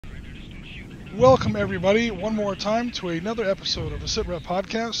Welcome, everybody, one more time to another episode of the Sitrep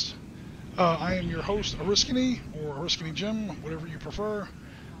podcast. I am your host, Ariskany, or Ariskany Jim, whatever you prefer.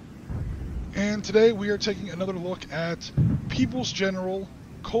 And today we are taking another look at People's General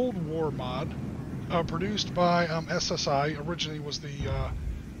Cold War mod, produced by SSI. Originally was the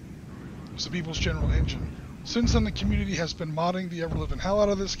People's General engine. Since then, the community has been modding the ever-living hell out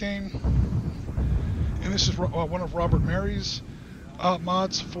of this game. And this is one of Robert Mary's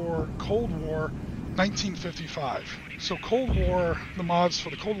mods for Cold War 1955. So Cold War, the mods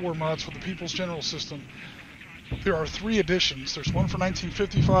for the Cold War mods for the People's General system, there are 3 editions. There's one for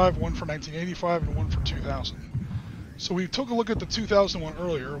 1955, one for 1985, and one for 2000. So we took a look at the 2001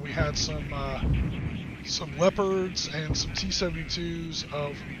 earlier. We had some Leopards and some T-72s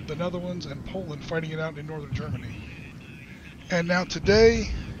of the Netherlands and Poland fighting it out in northern Germany. And now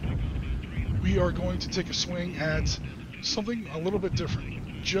today, we are going to take a swing at something a little bit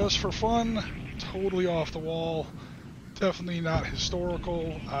different. Just for fun, totally off the wall, definitely not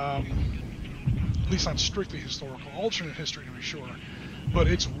historical, at least not strictly historical, alternate history to be sure, but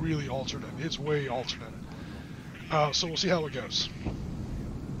it's really alternate, it's way alternate. So we'll see how it goes.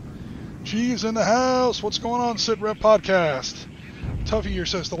 G's in the house, what's going on, Sitrep podcast? Tuffy here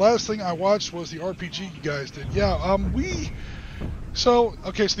says, the last thing I watched was the RPG you guys did. Yeah, So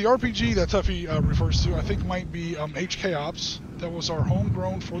the RPG that Tuffy refers to, I think might be HK Ops. That was our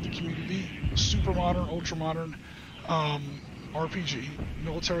homegrown for the community, super modern, ultra modern RPG,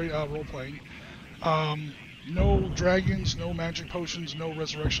 military role-playing. No dragons, no magic potions, no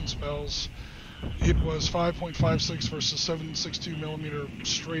resurrection spells. It was 5.56 versus 7.62 millimeter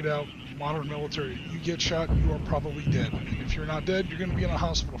straight out modern military. You get shot, you are probably dead. And if you're not dead, you're going to be in a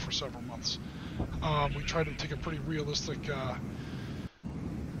hospital for several months. We tried to take a pretty realistic...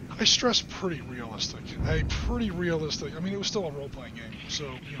 I stress pretty realistic. I mean, it was still a role-playing game,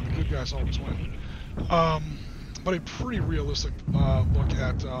 so, the good guys always win. But a pretty realistic look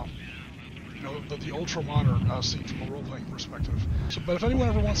at, the ultra-modern scene from a role-playing perspective. So, but if anyone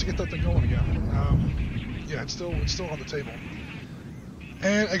ever wants to get that thing going again, yeah, it's still on the table.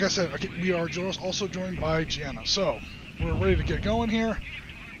 And like I said, we are also joined by Gianna. So, we're ready to get going here.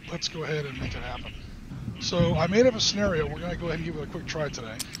 Let's go ahead and make it happen. So I made up a scenario. We're going to go ahead and give it a quick try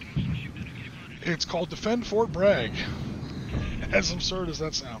today. It's called Defend Fort Bragg, as absurd as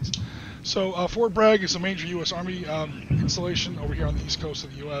that sounds. So Fort Bragg is a major U.S. Army installation over here on the east coast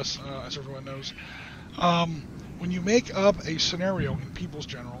of the U.S., as everyone knows. When you make up a scenario in People's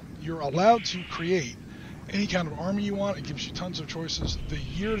General, you're allowed to create any kind of army you want. It gives you tons of choices. The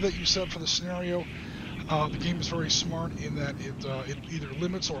year that you set for the scenario, the game is very smart in that it either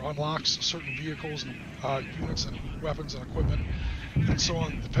limits or unlocks certain vehicles and units and weapons and equipment and so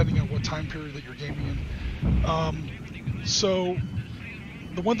on, depending on what time period that you're gaming in. So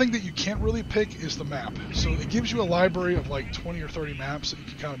the one thing that you can't really pick is the map. So it gives you a library of like 20 or 30 maps that you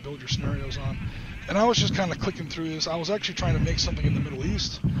can kind of build your scenarios on. And I was just kind of clicking through this. I was actually trying to make something in the Middle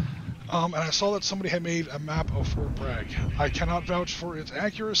East. And I saw that somebody had made a map of Fort Bragg. I cannot vouch for its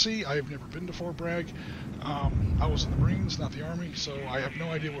accuracy. I have never been to Fort Bragg. I was in the Marines, not the Army, so I have no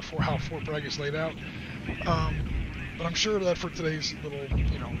idea how Fort Bragg is laid out. But I'm sure that for today's little,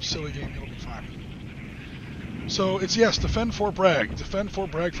 silly game, it'll be fine. So it's, yes, Defend Fort Bragg. Defend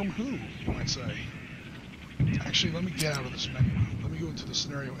Fort Bragg from who, you might say? Actually, let me get out of this menu. Let me go into the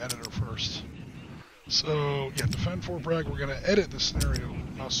scenario editor first. So, yeah, Defend Fort Bragg. We're going to edit the scenario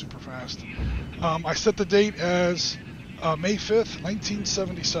super fast. I set the date as May 5th,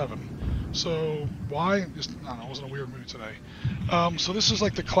 1977. So, why? Just, I don't know, I was in a weird mood today. So this is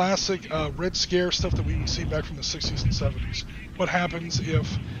like the classic Red Scare stuff that we would see back from the 60s and 70s. What happens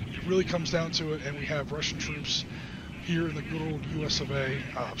if it really comes down to it and we have Russian troops here in the good old US of A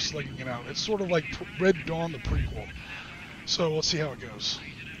slugging it out? It's sort of like Red Dawn, the prequel. So let's see how it goes.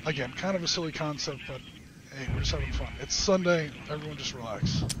 Again, kind of a silly concept, but hey, we're just having fun. It's Sunday, everyone just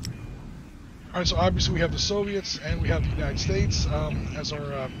relax. Alright, so obviously we have the Soviets and we have the United States as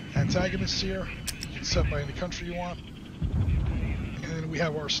our antagonists here. You can set by any country you want. And then we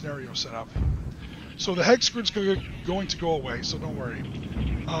have our scenario set up. So the hex grid's going to go away, so don't worry.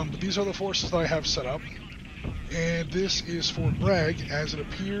 But these are the forces that I have set up. And this is Fort Bragg as it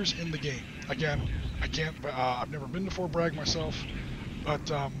appears in the game. Again, I've never been to Fort Bragg myself.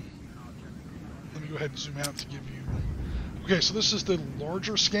 But let me go ahead and zoom out to give you... Okay, so this is the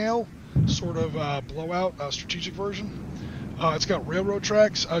larger scale, sort of blowout strategic version. It's got railroad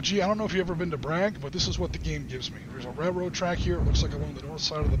tracks. Gee, I don't know if you've ever been to Bragg, but this is what the game gives me. There's a railroad track here. It looks like along the north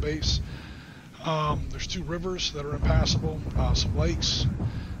side of the base. There's 2 rivers that are impassable, some lakes.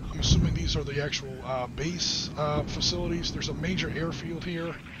 I'm assuming these are the actual base facilities. There's a major airfield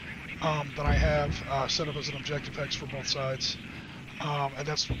here. that I have set up as an objective hex for both sides. And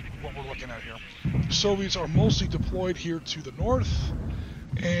that's what we're looking at here. The Soviets are mostly deployed here to the north,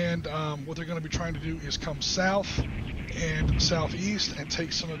 and what they're going to be trying to do is come south and southeast and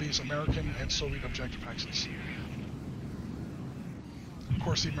take some of these American and Soviet objective hexes. Of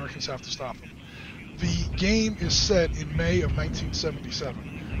course, the Americans have to stop them. The game is set in May of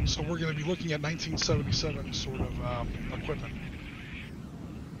 1977, so we're going to be looking at 1977 sort of equipment.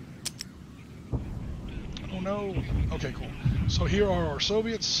 Oh no. Okay, cool. So here are our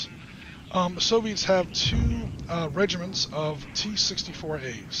Soviets. The Soviets have two regiments of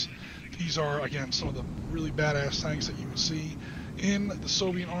T-64As. These are, again, some of the really badass tanks that you would see in the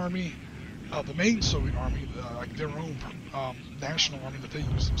Soviet Army, the main Soviet Army, like their own national army that they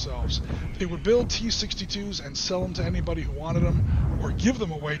use themselves. They would build T-62s and sell them to anybody who wanted them, or give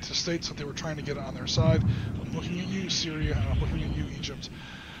them away to states that they were trying to get on their side. I'm looking at you, Syria, and I'm looking at you, Egypt.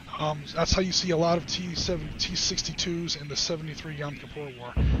 That's how you see a lot of T-62s in the 73 Yom Kippur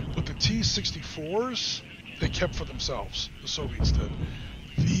War. But the T-64s, they kept for themselves. The Soviets did.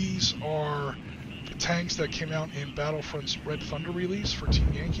 These are the tanks that came out in Battlefront's Red Thunder release for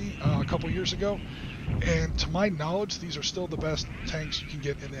Team Yankee a couple years ago. And to my knowledge, these are still the best tanks you can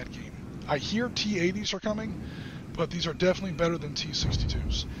get in that game. I hear T-80s are coming, but these are definitely better than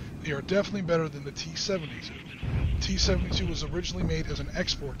T-62s. They are definitely better than the T-72. T-72 was originally made as an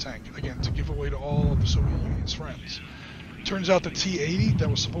export tank, again, to give away to all of the Soviet Union's friends. Turns out the T-80, that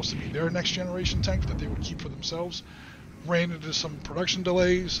was supposed to be their next generation tank that they would keep for themselves, ran into some production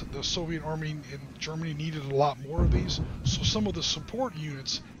delays. The Soviet Army in Germany needed a lot more of these, so some of the support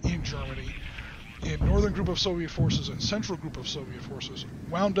units in Germany, in Northern Group of Soviet Forces and Central Group of Soviet Forces,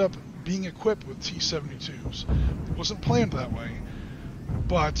 wound up being equipped with T-72s. It wasn't planned that way,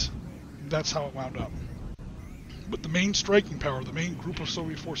 but that's how it wound up. But the main striking power, the main group of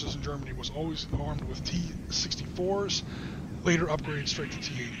Soviet forces in Germany, was always armed with T-64s, later upgraded straight to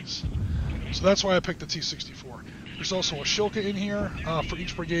T-80s. So that's why I picked the T-64. There's also a Shilka in here for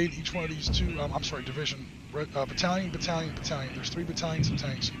each brigade, each one of these two, division, battalion. There's 3 battalions of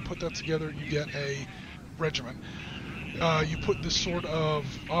tanks. You put that together, you get a regiment. You put this sort of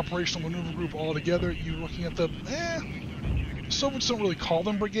operational maneuver group all together, you're looking at the, Soviets don't really call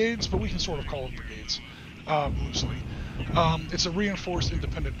them brigades, but we can sort of call them brigades. Loosely. It's a reinforced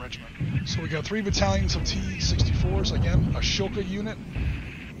independent regiment. So we got 3 battalions of T-64s, again, a Shilka unit,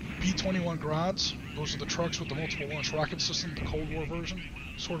 B-21 Grads, those are the trucks with the multiple launch rocket system, the Cold War version,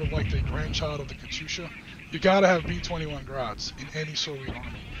 sort of like the grandchild of the Katyusha. You gotta have B-21 Grads in any Soviet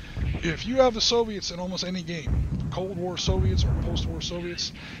army. If you have the Soviets in almost any game, Cold War Soviets or post-war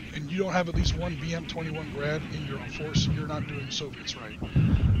Soviets, and you don't have at least one BM-21 Grad in your force, you're not doing the Soviets right.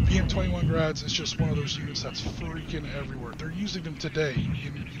 BM-21 Grads is just one of those units that's freaking everywhere. They're using them today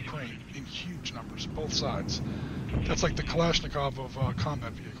in Ukraine in huge numbers, both sides. That's like the Kalashnikov of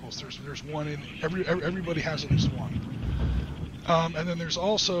combat vehicles. There's one in everybody has at least one. And then there's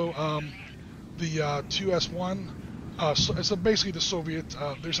also the 2S1. So it's basically the Soviet.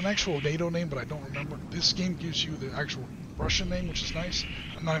 There's an actual NATO name, but I don't remember. This game gives you the actual Russian name, which is nice.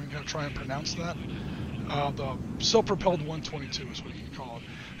 I'm not even going to try and pronounce that. The self-propelled 122 is what you can call it.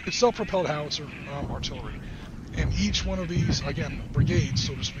 It's self-propelled howitzer artillery. And each one of these, again, brigades,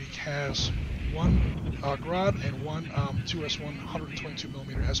 so to speak, has one Grad and one 2S1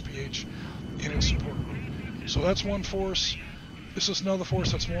 122mm SPH in its support group. So that's one force. This is another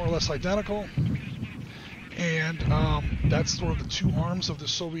force that's more or less identical. And that's sort of the 2 arms of the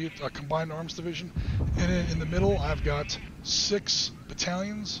Soviet Combined Arms Division. And then in the middle, I've got 6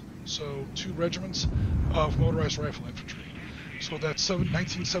 battalions, so 2 regiments of motorized rifle infantry. So that's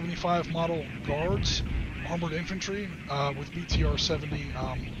 1975 model Guards, armored infantry with BTR-70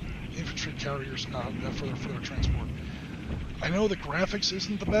 infantry carriers for their transport. I know the graphics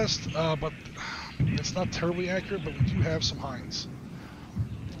isn't the best, but it's not terribly accurate, but we do have some Hinds.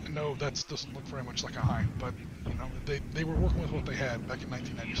 No, that doesn't look very much like a Hind, but you know they were working with what they had back in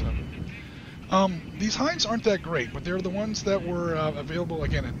 1997. These Hinds aren't that great, but they're the ones that were available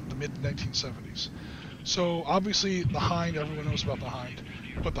again in the mid-1970s. So obviously the Hind, everyone knows about the Hind,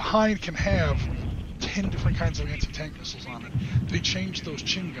 but the Hind can have 10 different kinds of anti-tank missiles on it. They changed those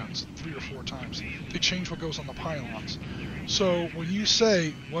chin guns 3 or 4 times. They changed what goes on the pylons. So when you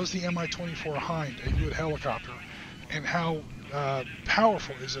say, was the Mi-24 Hind a good helicopter, and how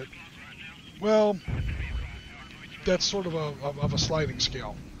powerful is it? Well, that's sort of a sliding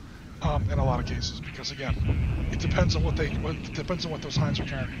scale in a lot of cases, because again, it depends on what those Hinds are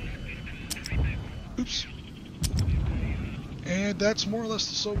carrying. Oops. And that's more or less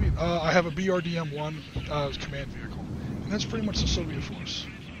the Soviet. I have a BRDM-1 command vehicle, and that's pretty much the Soviet force.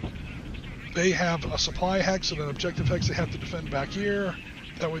 They have a supply hex and an objective hex they have to defend back here.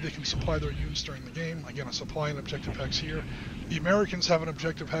 That way they can supply their units during the game. Again, a supply and objective hex here. The Americans have an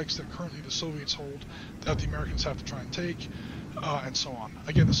objective hex that currently the Soviets hold that the Americans have to try and take, and so on.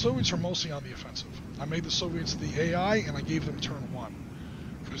 Again, the Soviets are mostly on the offensive. I made the Soviets the AI, and I gave them turn 1,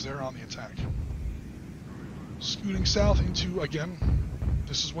 because they're on the attack. Scooting south into, again,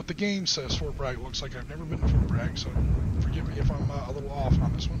 this is what the game says Fort Bragg looks like. I've never been to Fort Bragg, so forgive me if I'm a little off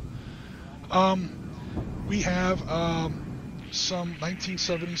on this one. We have some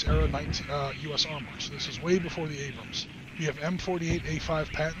 1970s era U.S. armor. So this is way before the Abrams. We have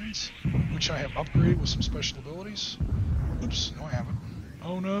M48A5 Pattons, which I have upgraded with some special abilities. Oops, no I haven't.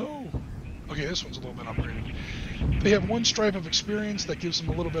 Oh no! Okay, this one's a little bit upgraded. They have one stripe of experience that gives them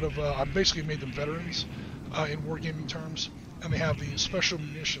a little bit of, I've basically made them veterans in wargaming terms. And they have the special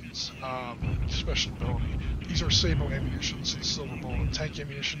munitions special ability. These are sizable ammunitions, the silver bullet tank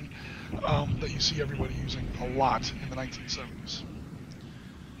ammunition that you see everybody using a lot in the 1970s.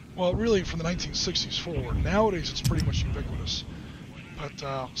 Well, really from the 1960s forward. Nowadays it's pretty much ubiquitous.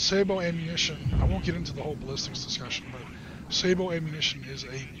 But sizable ammunition, I won't get into the whole ballistics discussion, but sizable ammunition is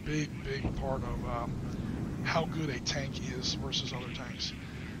a big part of how good a tank is versus other tanks.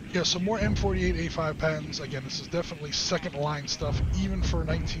 Yeah, so more M48A5 Pattons. Again, this is definitely second line stuff, even for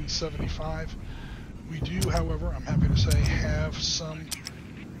 1975. We do, however, I'm happy to say, have some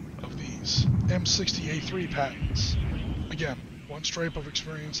of these M60A3 Pattons. Again, one stripe of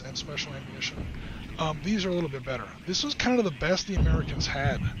experience and special ammunition. These are a little bit better. This was kind of the best the Americans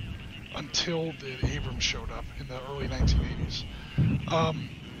had until the Abrams showed up in the early 1980s.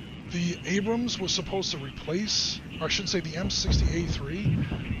 The Abrams was supposed to replace, or I should say the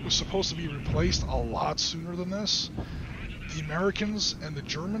M60A3 was supposed to be replaced a lot sooner than this. The Americans and the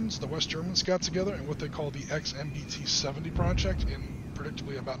Germans, the West Germans, got together in what they call the XMBT-70 project in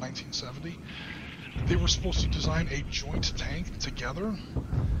predictably about 1970. They were supposed to design a joint tank together,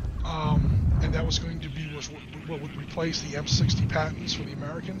 and that was going to be what would replace the M60 Pattons for the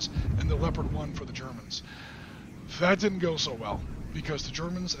Americans and the Leopard 1 for the Germans. That didn't go so well, because the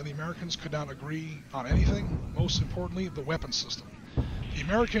Germans and the Americans could not agree on anything, most importantly, the weapon system. The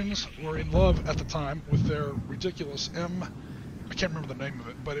Americans were in love at the time with their ridiculous I can't remember the name of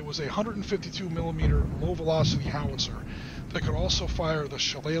it, but it was a 152 millimeter low velocity howitzer that could also fire the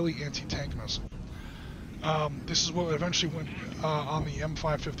Shillelagh anti-tank missile. This is what eventually went on the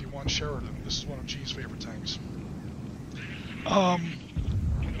M551 Sheridan. This is one of G's favorite tanks.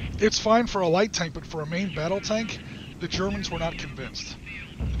 It's fine for a light tank, but for a main battle tank, the Germans were not convinced.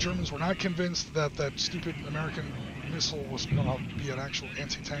 The Germans were not convinced that that stupid American missile was going to be an actual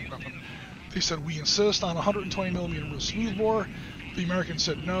anti-tank weapon. They said, we insist on 120 millimeter with smoothbore. The Americans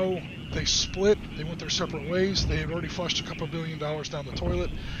said no. They split. They went their separate ways. They had already flushed a couple $1 billion down the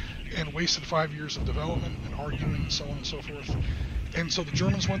toilet and wasted 5 years of development and arguing and so on and so forth. And so the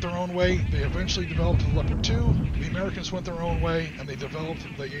Germans went their own way. They eventually developed the Leopard 2. The Americans went their own way, and they developed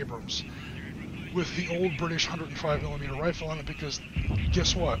the Abrams with the old British 105 millimeter rifle on it, because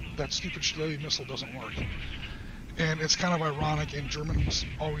guess what? That stupid Shillelagh missile doesn't work. And it's kind of ironic, and Germans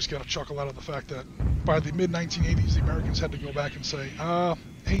always get a chuckle out of the fact that by the mid-1980s, the Americans had to go back and say,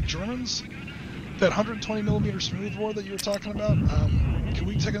 hey, Germans, that 120 millimeter smoothbore that you were talking about, can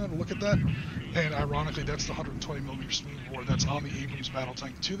we take another look at that? And ironically, that's the 120 millimeter smoothbore that's on the Abrams battle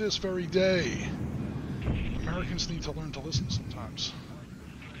tank to this very day. Americans need to learn to listen sometimes.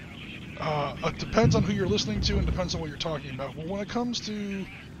 It depends on who you're listening to and depends on what you're talking about. But when it comes to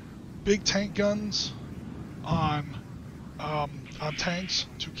big tank guns on tanks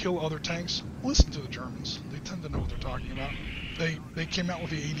to kill other tanks, listen to the Germans. They tend to know what they're talking about. They came out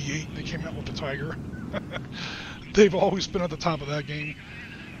with the 88. They came out with the Tiger. They've always been at the top of that game.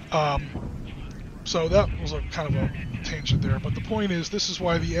 So that was a kind of a tangent there. But the point is, this is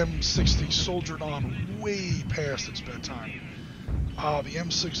why the M60 soldiered on way past its bedtime. The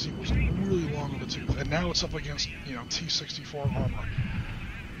M60 was really long in the tooth, and now it's up against, T-64 armor.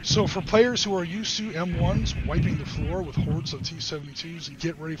 So for players who are used to M1s wiping the floor with hordes of T-72s,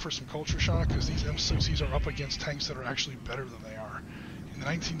 get ready for some culture shock, because these M60s are up against tanks that are actually better than they are. In the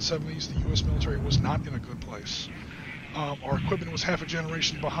 1970s, the U.S. military was not in a good place. Our equipment was half a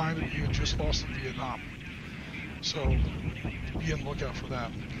generation behind, and we had just lost in Vietnam. So be on the lookout for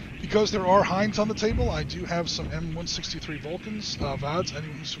that. Because there are Hinds on the table, I do have some M163 Vulcans, VADs,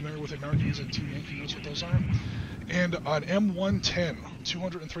 anyone who's familiar with Americans and Team Yankee knows what those are, and an M110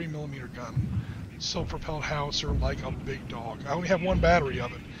 203 millimeter gun, self-propelled howitzer like a big dog. I only have one battery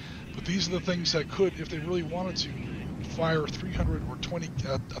of it, but these are the things that could, if they really wanted to, fire 300 or 20,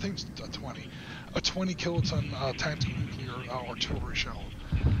 I think it's a 20 kiloton tactical nuclear artillery shell.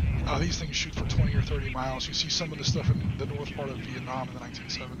 These things shoot for 20 or 30 miles. You see some of the stuff in the north part of Vietnam in the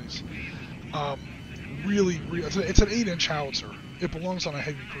 1970s. It's an 8-inch howitzer. It belongs on a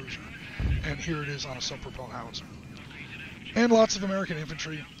heavy cruiser, and here it is on a self-propelled howitzer. And lots of American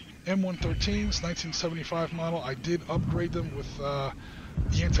infantry. M113s, 1975 model. I did upgrade them with the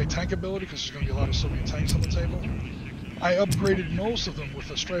anti-tank ability because there's going to be a lot of Soviet tanks on the table. I upgraded most of them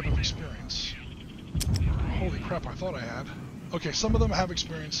with a stripe of experience. Holy crap, I thought I had. Okay, some of them have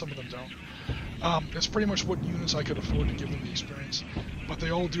experience, some of them don't. It's pretty much what units I could afford to give them the experience, but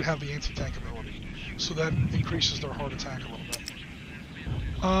they all do have the anti-tank ability, so that increases their hard attack a little bit.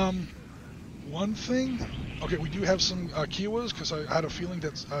 One thing, okay, we do have some Kiowas, because I had a feeling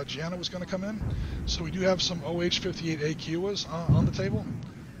that Gianna was going to come in, so we do have some OH-58A Kiowas on the table.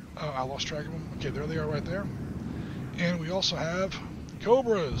 I lost track of them. Okay, there they are right there. And we also have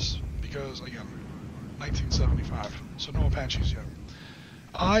Cobras, because, again, 1975, so no Apaches yet.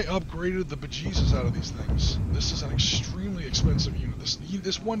 I upgraded the bejesus out of these things. This is an extremely expensive unit.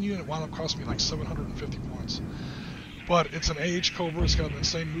 This one unit wound up costing me like 750 points. But it's an AH Cobra, it's got an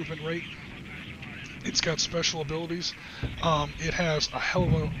insane movement rate. It's got special abilities. It has a hell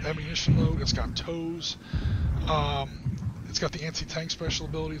of an ammunition load. It's got tows. It's got the anti-tank special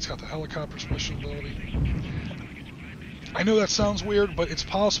ability. It's got the helicopter special ability. I know that sounds weird, but it's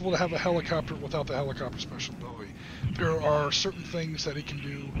possible to have a helicopter without the helicopter special ability. There are certain things that it can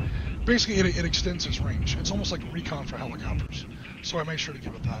do. Basically, it extends its range. It's almost like recon for helicopters. So I made sure to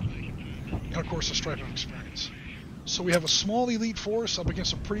give it that. And of course, a stripe of experience. So we have a small elite force up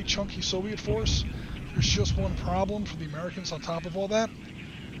against a pretty chunky Soviet force. There's just one problem for the Americans on top of all that.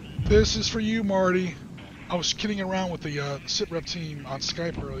 This is for you, Marty. I was kidding around with the Sitrep team on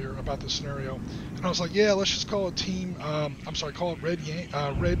Skype earlier about this scenario, and I was like, yeah, let's just call it call it Red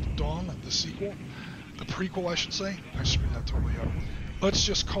Dawn, the sequel. The prequel, I should say. I screwed that totally up. Let's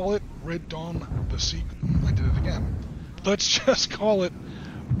just call it Red Dawn, the sequel. I did it again. Let's just call it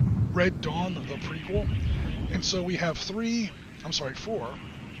Red Dawn, the prequel. And so we have 4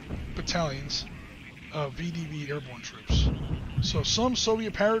 battalions of VDV airborne troops. So some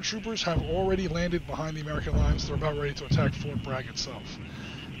Soviet paratroopers have already landed behind the American lines. They're about ready to attack Fort Bragg itself.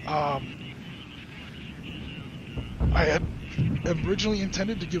 I had originally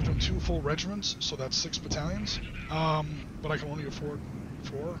intended to give them 2 full regiments, so that's 6 battalions. But I can only afford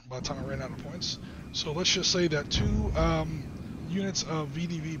 4 by the time I ran out of points. So let's just say that 2 units of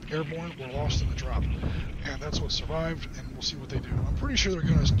VDV airborne were lost in the drop, and that's what survived, and we'll see what they do. I'm pretty sure they're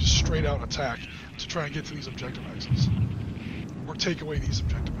going to just straight out attack to try and get to these objective X's, or take away these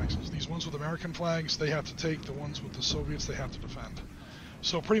objective X's. These ones with American flags, they have to take. The ones with the Soviets, they have to defend.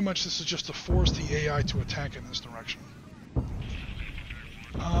 So pretty much this is just to force the AI to attack in this direction.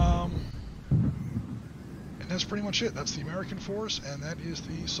 And that's pretty much it. That's the American force, and that is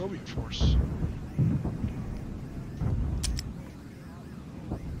the Soviet force.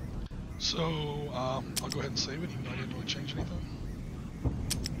 So, I'll go ahead and save it, even though I didn't really change anything.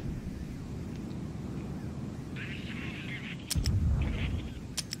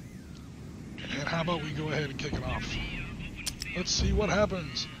 And how about we go ahead and kick it off? Let's see what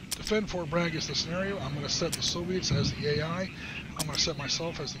happens. Defend Fort Bragg is the scenario. I'm going to set the Soviets as the AI. I'm going to set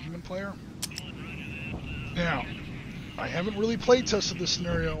myself as the human player. Now, I haven't really play tested this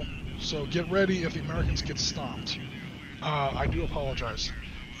scenario, so get ready if the Americans get stomped. I do apologize.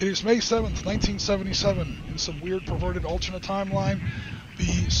 It is May 7th, 1977. In some weird, perverted, alternate timeline,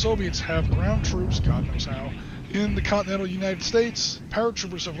 the Soviets have ground troops, God knows how, in the continental United States.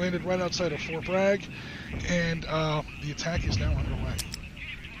 Paratroopers have landed right outside of Fort Bragg, and the attack is now underway.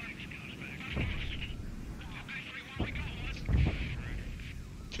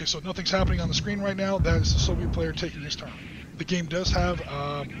 Okay, so nothing's happening on the screen right now. That is the Soviet player taking his turn. The game does have,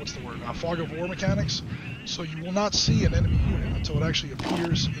 fog of war mechanics, so you will not see an enemy unit until it actually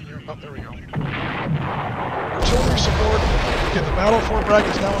appears in your... Oh, there we go. Artillery support. Okay, the Battle of Fort Bragg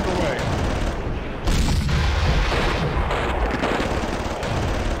is now underway.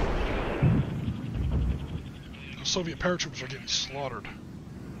 The Soviet paratroopers are getting slaughtered.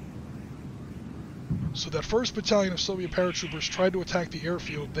 So that first battalion of Soviet paratroopers tried to attack the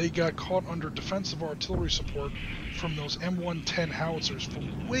airfield. They got caught under defensive artillery support from those M110 howitzers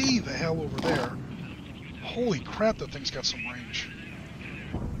from way the hell over there. Holy crap, that thing's got some range.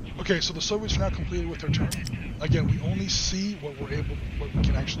 Okay, so the Soviets are now completed with their turn. Again, we only see what we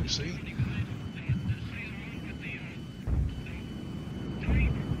can actually see.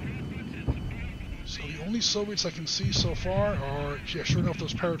 So the only Soviets I can see so far are, yeah, sure enough,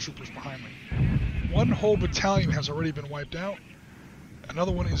 those paratroopers behind me. One whole battalion has already been wiped out.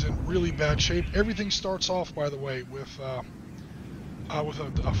 Another one is in really bad shape. Everything starts off, by the way, with with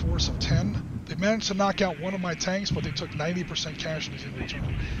a force of 10. They managed to knock out one of my tanks, but they took 90% casualties in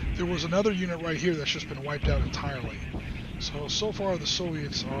return. There was another unit right here that's just been wiped out entirely. So far the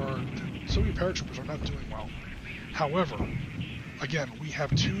Soviet paratroopers are not doing well. However, again, we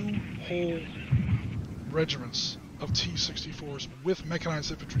have 2 whole regiments of T-64s with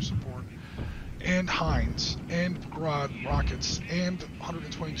mechanized infantry support, and Hinds, and Grad rockets, and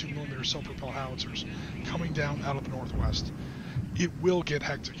 122mm self-propelled howitzers coming down out of the northwest. It will get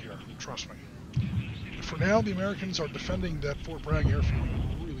hectic here, trust me. But for now, the Americans are defending that Fort Bragg airfield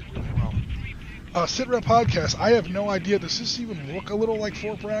really, really well. Sitrep podcast, I have no idea, does this even look a little like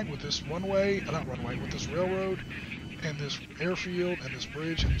Fort Bragg with this with this railroad, and this airfield, and this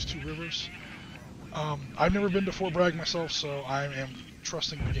bridge, and these 2 rivers? I've never been to Fort Bragg myself, so I am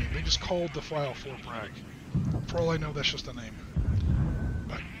trusting the game. They just called the file Fort Bragg. For all I know, that's just a name.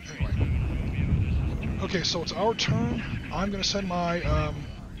 But anyway. Okay, so it's our turn. I'm going to send my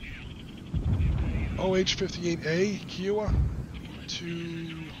OH-58A Kiowa to...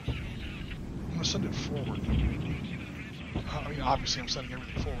 I'm going to send it forward. I mean, obviously I'm sending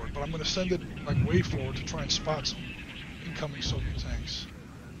everything forward, but I'm going to send it like way forward to try and spot some incoming Soviet tanks.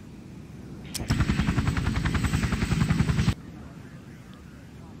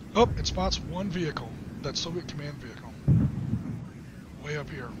 Oh, it spots one vehicle, that Soviet command vehicle, way up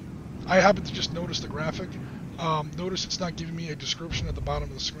here. I happen to just notice the graphic. Notice it's not giving me a description at the bottom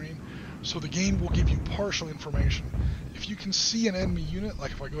of the screen, so the game will give you partial information. If you can see an enemy unit,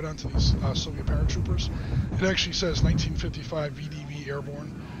 like if I go down to these Soviet paratroopers, it actually says 1955 VDV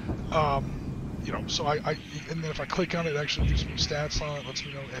airborne. You know, so and then if I click on it, it actually gives me stats on it, lets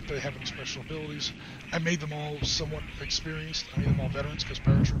me know if they have any special abilities. I made them all somewhat experienced. I made them all veterans because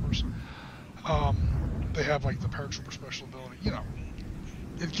paratroopers. They have like the paratrooper special ability. You know,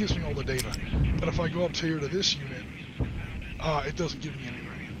 it gives me all the data. But if I go up here to this unit, it doesn't give me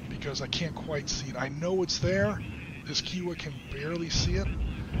anything because I can't quite see it. I know it's there. This Kiowa can barely see it,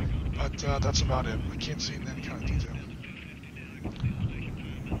 but that's about it. I can't see it in any kind of detail.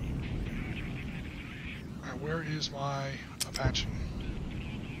 Alright, where is my Apache?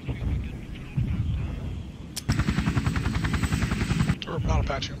 Or not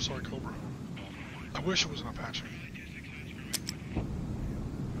Apache, I'm sorry, Cobra. I wish it was an Apache.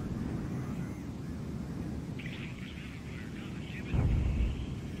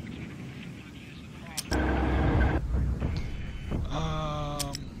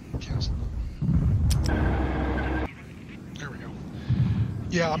 Cancel it. There we go.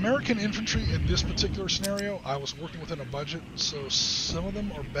 Yeah, American infantry in this particular scenario, I was working within a budget, so some of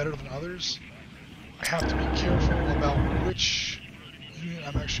them are better than others. I have to be careful about which unit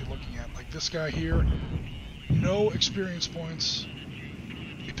I'm actually looking at. Like this guy here, no experience points.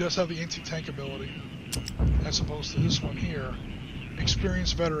 It does have the anti-tank ability, as opposed to this one here.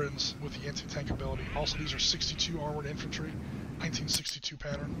 Experienced veterans with the anti-tank ability. Also, these are 62 armored infantry, 1962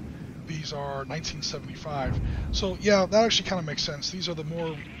 pattern. These are 1975. So yeah, that actually kind of makes sense. These are the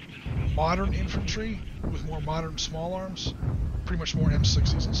more modern infantry with more modern small arms, pretty much more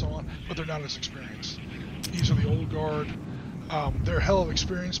M60s and so on, but they're not as experienced. These are the old guard. They're hell of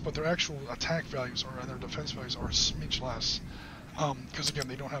experienced, but their actual attack values and their defense values are a smidge less, because again,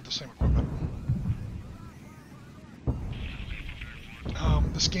 they don't have the same equipment.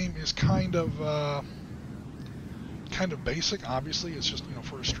 This game is kind of basic. Obviously, it's just, you know,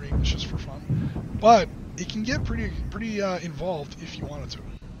 for a stream, it's just for fun, but it can get pretty involved if you wanted to.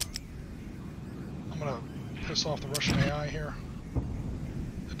 I'm gonna piss off the Russian AI here.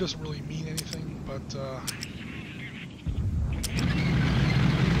 It doesn't really mean anything, but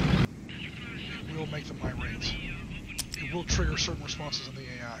it will make them irate. It will trigger certain responses in the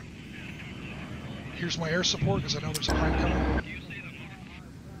AI. Here's my air support because I know there's a Hind coming.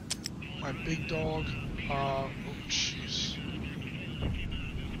 My big dog. Oh, jeez.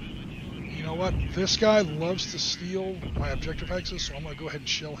 You know what? This guy loves to steal my objective hexes, so I'm going to go ahead and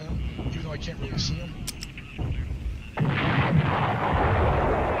shell him, even though I can't really see him. I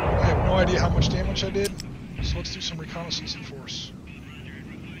have no idea how much damage I did, so let's do some reconnaissance in force.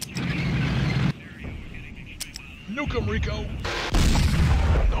 Nuke him, Rico!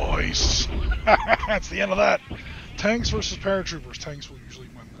 Nice! That's the end of that. Tanks versus paratroopers. Tanks will usually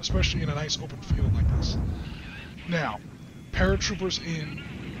win, especially in a nice open field like this. Now, paratroopers in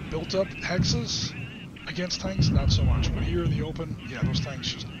built-up hexes against tanks, not so much. But here in the open, yeah, those tanks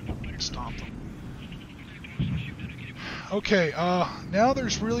just stomp them. Okay, now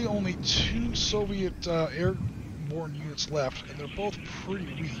there's really only 2 Soviet airborne units left, and they're both pretty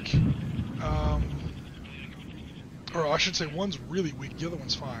weak. Or I should say, one's really weak, the other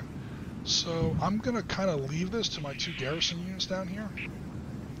one's fine. So I'm going to kind of leave this to my 2 garrison units down here.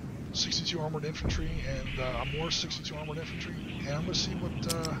 62 armored infantry and more 62 armored infantry. And I'm going to see what...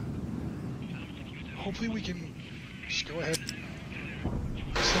 hopefully we can just go ahead and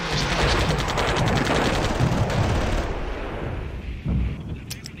send those tanks.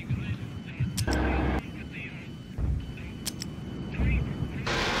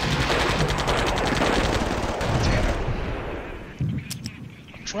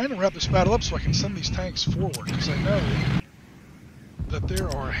 Trying to wrap this battle up so I can send these tanks forward, because I know that there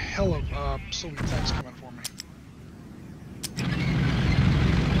are a hell of Soviet tanks coming for me.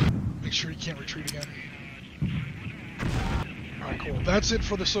 Make sure you can't retreat again. Alright, cool. That's it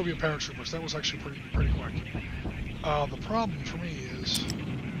for the Soviet paratroopers. That was actually pretty quick. The problem for me is...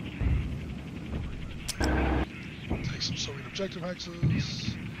 take some Soviet objective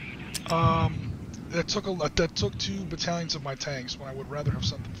hexes. That took 2 battalions of my tanks when I would rather have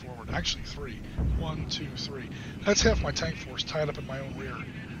sent them forward. Actually 3. 1, 2, 3. That's half my tank force tied up in my own rear.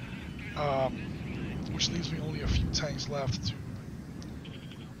 Which leaves me only a few tanks left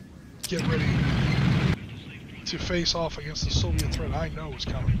to get ready to face off against the Soviet threat I know is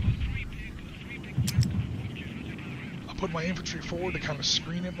coming. I'll put my infantry forward to kind of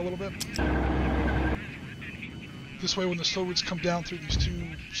screen it a little bit. This way, when the Soviets come down through these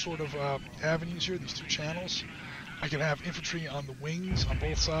 2 sort of avenues here, these 2 channels, I can have infantry on the wings on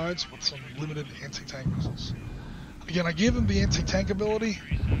both sides with some limited anti-tank missiles. Again, I gave them the anti-tank ability,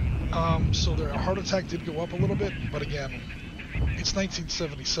 so their heart attack did go up a little bit, but again, it's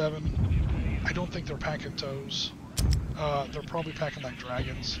 1977. I don't think they're packing tows. They're probably packing like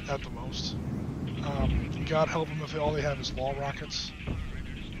dragons at the most. God help them if all they have is law rockets.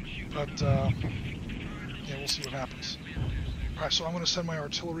 But... yeah, we'll see what happens. Alright, so I'm going to send my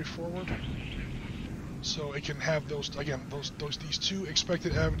artillery forward so it can have those, again, these 2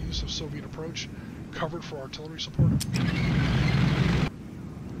 expected avenues of Soviet approach covered for artillery support.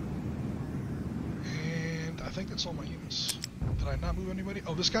 And I think that's all my units. Did I not move anybody?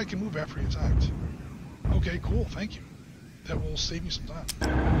 Oh, this guy can move after he attacked. Okay, cool, thank you. That will save me some time.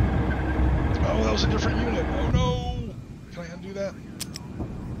 Oh, that was a different unit. Oh no! Can I undo that?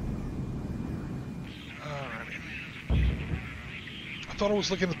 I thought I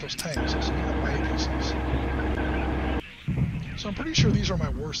was looking at those tanks. I was looking at my APCs. So I'm pretty sure these are my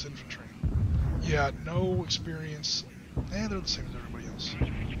worst infantry. Yeah, no experience. They're the same as everybody else.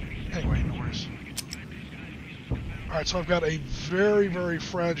 Anyway, no worries. Alright, so I've got a very, very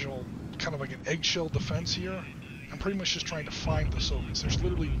fragile, kind of like an eggshell defense here. I'm pretty much just trying to find the Soviets. There's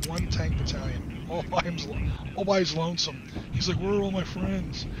literally 1 tank battalion, all by his lonesome. He's like, where are all my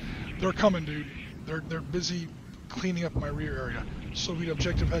friends? They're coming, dude. They're busy cleaning up my rear area. Soviet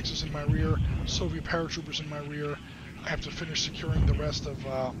objective hexes in my rear, Soviet paratroopers in my rear. I have to finish securing the rest of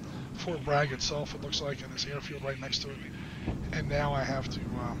Fort Bragg itself, it looks like, and this airfield right next to it. And now I have to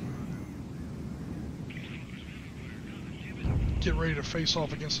get ready to face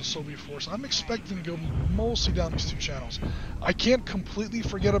off against the Soviet force. I'm expecting to go mostly down these 2 channels. I can't completely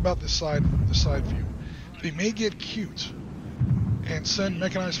forget about this side view. They may get cute and send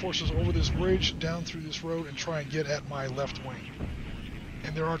mechanized forces over this bridge, down through this road, and try and get at my left wing.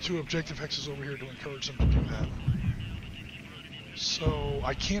 And there are 2 objective hexes over here to encourage them to do that. So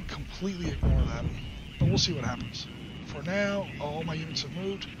I can't completely ignore that, but we'll see what happens. For now, all my units have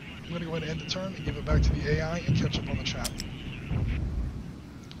moved. I'm going to go ahead and end the turn and give it back to the AI and catch up on the chat.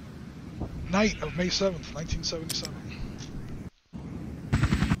 Night of May 7th, 1977.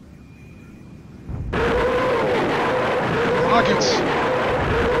 Rockets!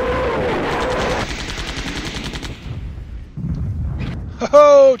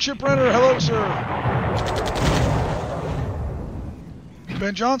 Ho-ho! Chip Renner, hello, sir!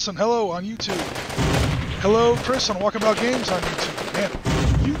 Ben Johnson, hello on YouTube. Hello, Chris on Walkabout Games on YouTube. Man,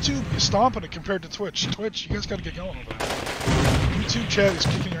 YouTube is stomping it compared to Twitch. Twitch, you guys gotta get going over that. YouTube chat is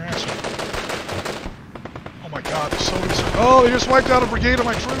kicking your ass right now. Oh my god, the Soviets are... Oh, they just wiped out a brigade of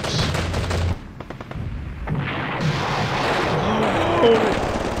my troops!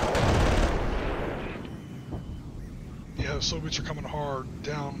 Yeah, the Soviets are coming hard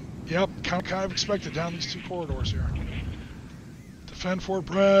down. Yep, kind of expected down these 2 corridors here. Defend Fort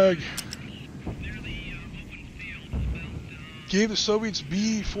Bragg. Gave the Soviets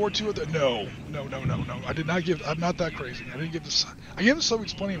B-42 at the... No. I did not give... I'm not that crazy. I didn't give this... I gave the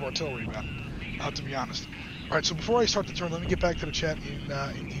Soviets plenty of artillery, man. To be honest. Alright, so before I start the turn, let me get back to the chat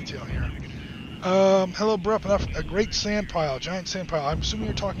in detail here. Hello, Brett. A great sand pile. Giant sand pile. I'm assuming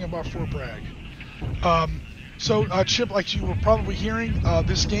you're talking about Fort Bragg. So, Chip, like you were probably hearing,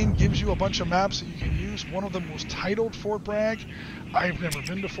 this game gives you a bunch of maps that you can use. One of them was titled Fort Bragg. I've never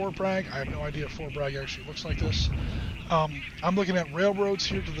been to Fort Bragg. I have no idea if Fort Bragg actually looks like this. I'm looking at railroads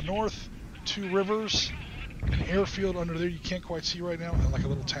here to the north, 2 rivers, an airfield under there you can't quite see right now, and like a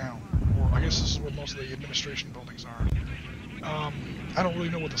little town. Or I guess this is where most of the administration buildings are. I don't really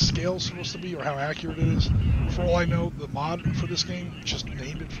know what the scale is supposed to be or how accurate it is. For all I know, the mod for this game just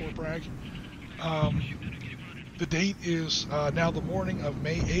named it Fort Bragg. The date is now the morning of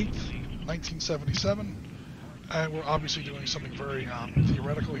May 8th, 1977, and we're obviously doing something very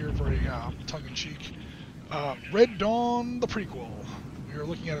theoretical here, very tongue-in-cheek. Red Dawn, the prequel. We are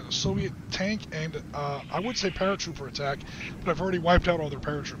looking at a Soviet tank and I would say paratrooper attack, but I've already wiped out all their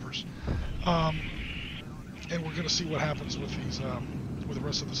paratroopers. And we're going to see what happens with these, with the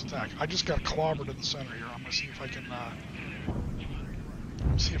rest of this attack. I just got clobbered in the center here. I'm going to see if I can.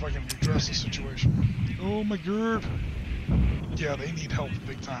 See if I can redress the situation. Oh my god. Yeah, they need help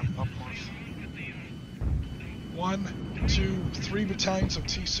big time up north. 1, 2, 3 battalions of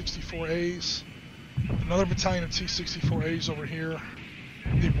T-64As. Another battalion of T-64As over here.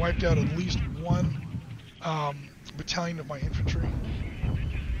 They've wiped out at least 1 battalion of my infantry.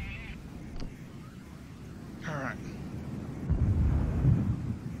 Alright.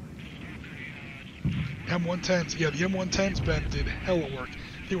 M110s. Yeah, the M110s, Ben, did hella work.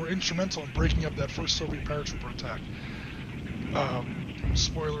 They were instrumental in breaking up that first Soviet paratrooper attack.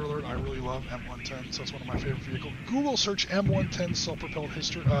 Spoiler alert, I really love M110s. That's one of my favorite vehicles. Google search M110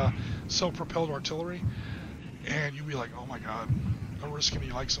 self-propelled artillery, and you'll be like, oh my god,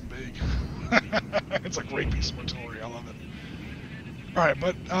 Oriskany likes them big. It's a great piece of artillery. I love it. Alright,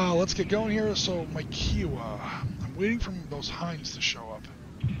 but let's get going here. So my Kiowa, I'm waiting for those Hinds to show up.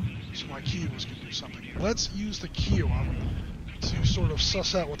 So my Kiowa's going to do something. Let's use the Kiowa to sort of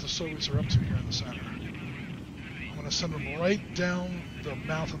suss out what the Soviets are up to here in the center. I'm going to send them right down the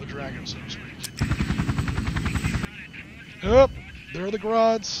mouth of the dragon, so to speak. Yep, there are the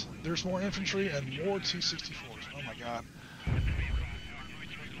Grads. There's more infantry and more T-64s. Oh my god.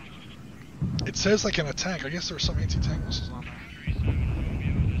 It says like an attack. I guess there's some anti-tank missiles on there.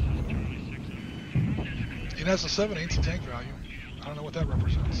 It has a 7 anti-tank value. I don't know what that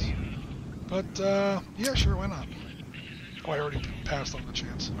represents. But, yeah, sure, why not? Oh, I already passed on the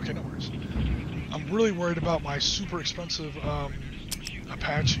chance. Okay, no worries. I'm really worried about my super expensive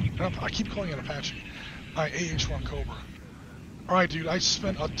Apache. I keep calling it Apache. My AH-1 Cobra. Alright, dude, I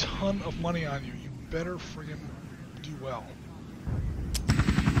spent a ton of money on you. You better friggin' do well.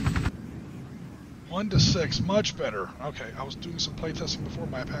 1 to 6, much better. Okay, I was doing some playtesting before.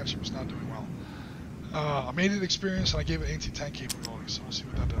 My Apache was not doing well. I made it experience and I gave it anti-tank capability, so we'll see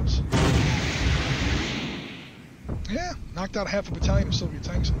what that does. Yeah, knocked out half a battalion of Soviet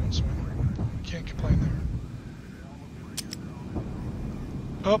tanks in one swing. Can't complain there.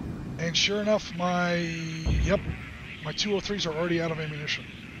 Oh, and sure enough, my 203s are already out of ammunition.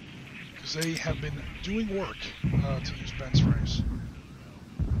 Because they have been doing work, to use Ben's phrase.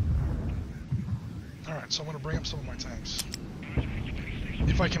 Alright, so I'm going to bring up some of my tanks.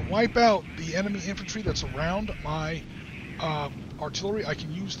 If I can wipe out the enemy infantry that's around my artillery, I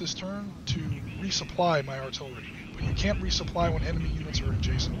can use this turn to resupply my artillery. But you can't resupply when enemy units are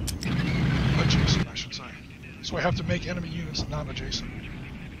adjacent. Adjacent, I should say. So I have to make enemy units not adjacent.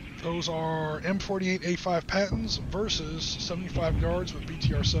 Those are M48A5 Pattons versus 75 guards with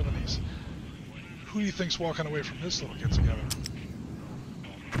BTR-70s. Who do you think's walking away from this little get-together?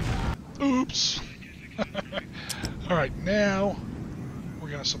 Oops! Alright, now we're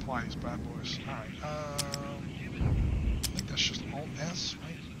going to supply these bad boys. Alright, I think that's just Alt-S,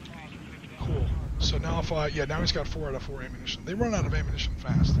 right? Cool. So now if now he's got 4 out of 4 ammunition. They run out of ammunition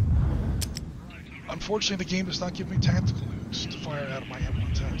fast. Unfortunately, the game does not give me tactical nukes to fire out of my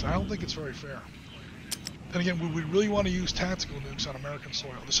M110s. I don't think it's very fair. Then again, would we really want to use tactical nukes on American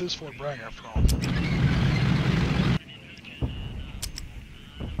soil? This is Fort Bragg, after all.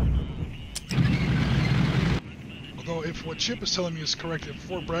 Although, if what Chip is telling me is correct, if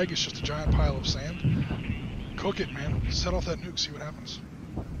Fort Bragg is just a giant pile of sand, cook it, man. Set off that nuke, see what happens.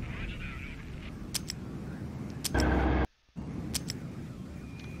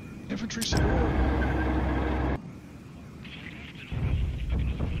 Infantry support.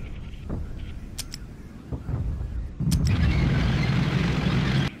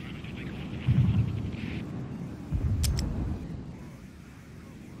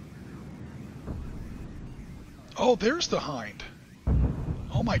 Oh, there's the Hind.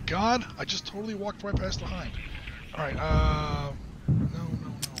 Oh my god, I just totally walked right past the Hind. Alright, no. I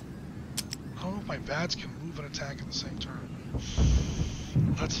don't know if my VADs can move and attack at the same turn.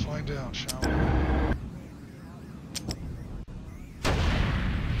 Let's find out, shall we?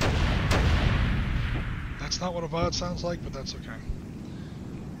 not what a VOD sounds like, but that's okay.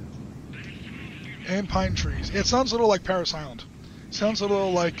 And pine trees. It sounds a little like Paris Island. Sounds a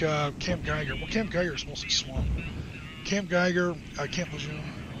little like Camp Geiger. Well, Camp Geiger is mostly swamp. Camp Geiger, Camp Lejeune,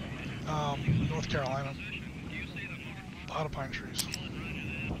 North Carolina. A lot of pine trees.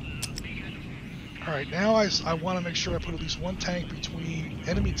 Alright, now I want to make sure I put at least one tank between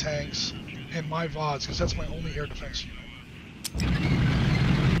enemy tanks and my VODs, because that's my only air defense unit.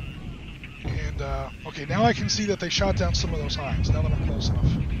 And, okay, now I can see that they shot down some of those Hinds, now that I'm close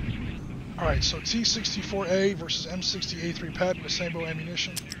enough. Alright, so T-64A versus M60A3 Patton with Sambo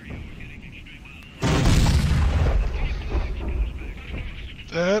ammunition.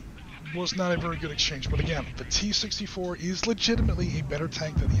 That was not a very good exchange, but again, the T-64 is legitimately a better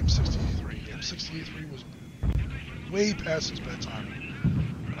tank than the M60A3. The M60A3 was way past its bedtime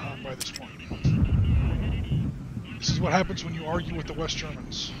by this point. This is what happens when you argue with the West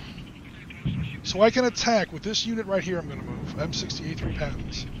Germans. So I can attack with this unit right here. I'm going to move M60A3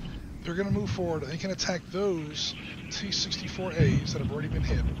 Pattons. They're going to move forward. They can attack those T-64As that have already been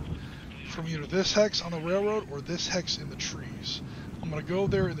hit from either this hex on the railroad or this hex in the trees. I'm going to go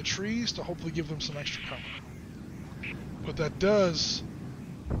there in the trees to hopefully give them some extra cover. But that does...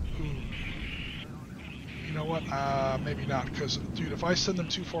 Ooh. You know what? Maybe not, because, dude, if I send them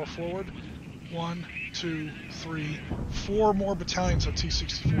too far forward, 1, 2, 3, 4 more battalions of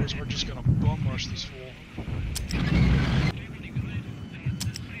T-64s are just going to bum rush this fool.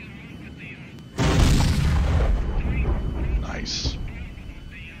 Nice.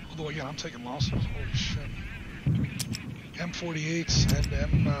 Although, again, I'm taking losses. Holy shit. M48s and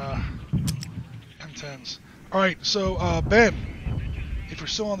M10s. Alright, so, Ben, if you're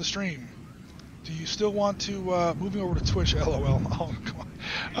still on the stream, do you still want to, moving over to Twitch, LOL, oh, come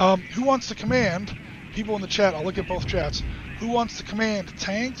on. Who wants to command, people in the chat, I'll look at both chats, who wants to command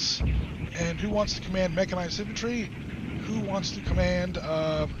tanks, and who wants to command mechanized infantry, who wants to command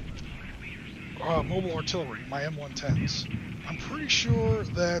mobile artillery, my M110s. I'm pretty sure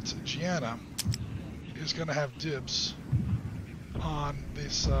that Gianna is going to have dibs on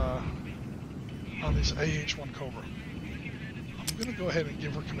this AH-1 Cobra. I'm going to go ahead and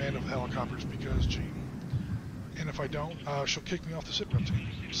give her command of the helicopters because, gee. And if I don't, she'll kick me off the Sitrep team.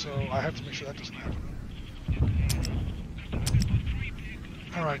 So I have to make sure that doesn't happen.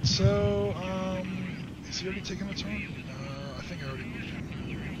 Alright, so, is he already taking a turn? I think I already moved him.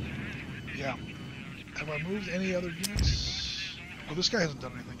 Yeah. Have I moved any other units? Oh, this guy hasn't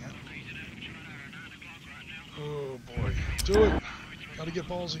done anything yet. Oh boy. Do it! Gotta get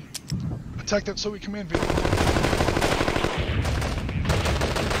ballsy. Attack that Soviet command vehicle.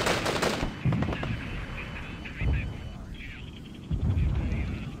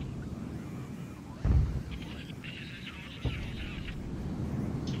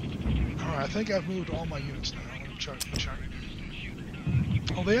 Alright, I think I've moved all my units now. Let me check.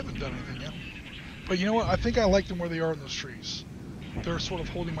 Oh, they haven't done anything yet. But you know what? I think I like them where they are in those trees. They're sort of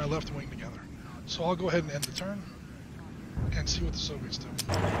holding my left wing together. So I'll go ahead and end the turn and see what the Soviets do.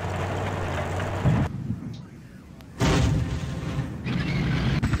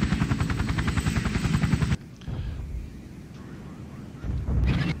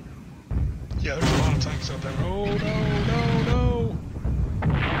 Yeah, there's a lot of tanks out there. Oh, no.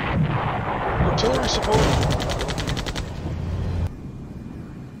 Artillery support.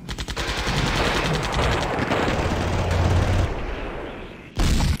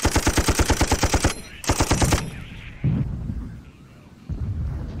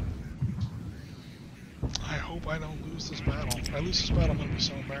 If I lose this battle, I'm going to be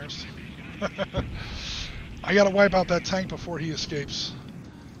so embarrassed. I got to wipe out that tank before he escapes.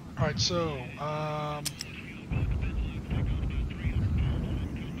 Alright, so,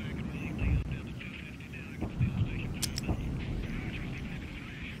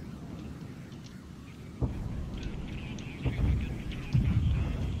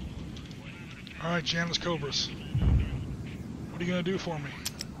 alright, Janus Cobras. What are you going to do for me?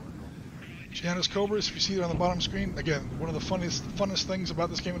 Janus Cobras, if you see it on the bottom screen, again, one of the funnest things about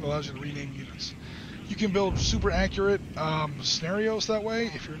this game, it allows you to rename units. You can build super accurate scenarios that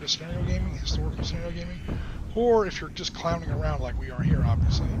way, if you're into scenario gaming, historical scenario gaming, or if you're just clowning around like we are here,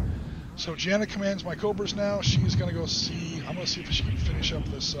 obviously. So Gianna commands my Cobras now. She's going to go see, I'm going to see if she can finish up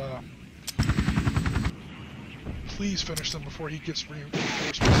this, please finish them before he gets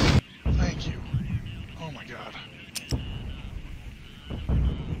reinforcements. Thank you. Oh my god.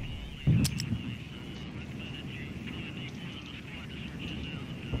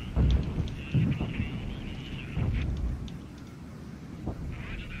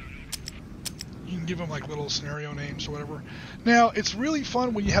 give them like little scenario names or whatever. Now, it's really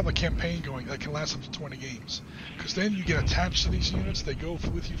fun when you have a campaign going that can last up to 20 games, because then you get attached to these units. They go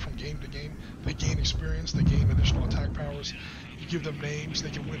with you from game to game. They gain experience. They gain additional attack powers. You give them names. They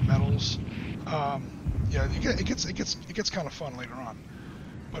can win medals. Yeah, it gets kind of fun later on.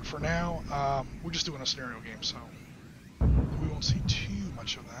 But for now, we're just doing a scenario game, so we won't see too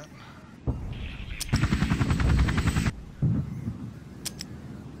much of that.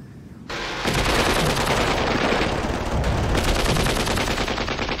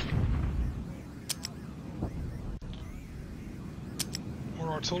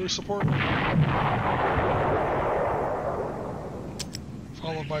 Artillery support,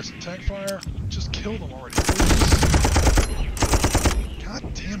 followed by some tank fire. Just kill them already, please.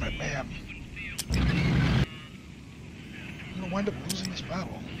 God damn it, man. I'm gonna wind up losing this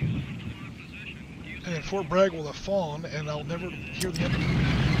battle. And then Fort Bragg will have fallen, and I'll never hear the end of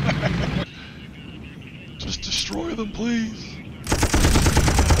it. Just destroy them, please.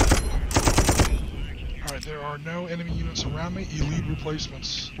 Alright, there are no enemy units around me. Elite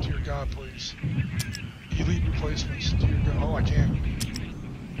replacements. Dear God, please. Elite replacements. Dear God. Oh, I can't.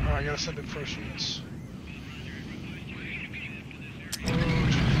 Alright, I gotta send in fresh units. Oh,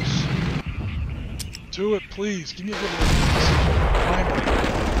 Jesus. Do it, please. Give me a good one. Finally.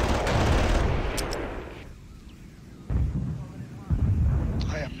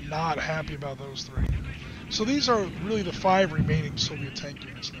 I am not happy about those three. So these are really the 5 remaining Soviet tank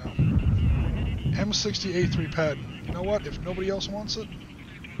units now. M60 A3 pad. You know what? If nobody else wants it,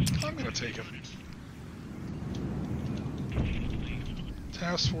 I'm gonna take it.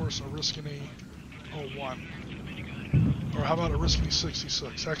 Task Force Oriskany 01. Or how about Oriskany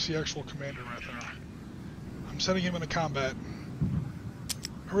 66? That's the actual commander right there. I'm sending him into combat.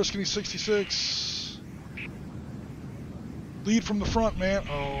 Oriskany 66. Lead from the front, man.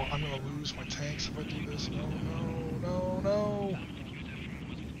 Oh, I'm gonna lose my tanks if I do this. No, no, no, no.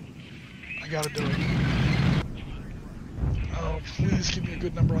 I gotta do it. Oh, please give me a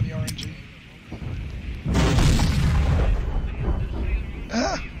good number on the RNG.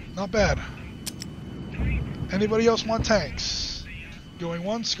 Ah, not bad. Anybody else want tanks? Going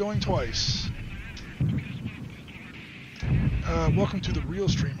once, going twice. Welcome to the real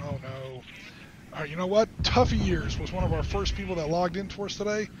stream. Oh no. Alright, you know what? Tuffy Years was one of our first people that logged in for us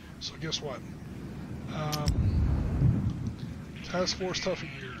today. So guess what? Task Force Tuffy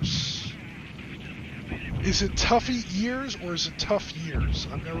Years. Is it Tuffy Years or is it Tough Years?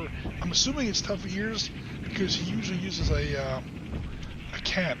 I'm assuming it's Tough Years because he usually uses a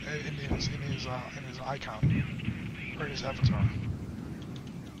cat in his icon or in his avatar.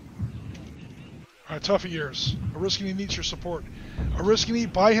 Alright, Tough Years. Oriskany needs your support.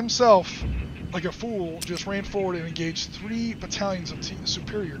 Oriskany by himself, like a fool, just ran forward and engaged 3 battalions of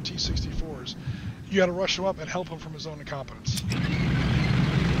superior T-64s. You gotta rush him up and help him from his own incompetence.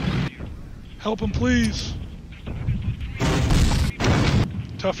 Help him, please.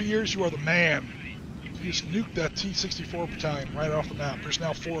 Toughy Years, you are the man. You just nuked that T-64 battalion right off the map. There's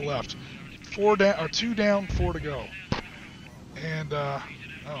now 4 left. 2 down, 4 to go. And, oh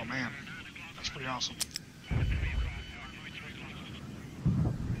man, that's pretty awesome.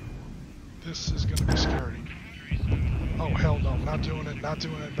 This is gonna be scary. Oh hell no, not doing it, not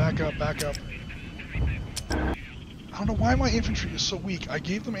doing it. Back up, back up. I don't know why my infantry is so weak. I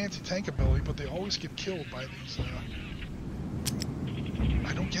gave them anti-tank ability, but they always get killed by these,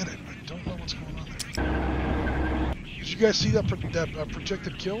 I don't get it. I don't know what's going on there. Did you guys see that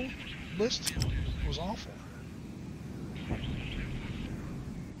projected kill list? It was awful.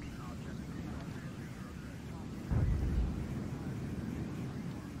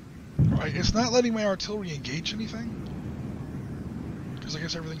 Alright, it's not letting my artillery engage anything. Because I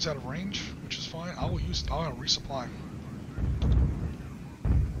guess everything's out of range, which is fine. I'll resupply.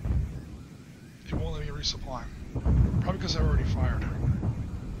 It won't let me resupply. Probably because I already fired.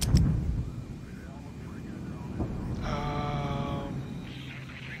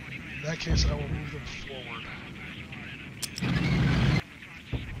 In that case, I will move them forward.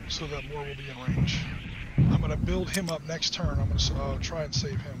 So that more will be in range. I'm going to build him up next turn. I'm going to try and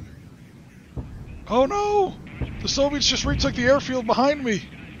save him. Oh no! The Soviets just retook the airfield behind me!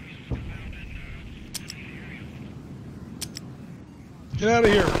 Get out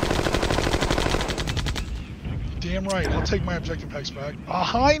of here! Damn right, I'll take my objective packs back. A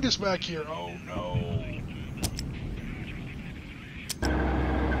Hind is back here! Oh no!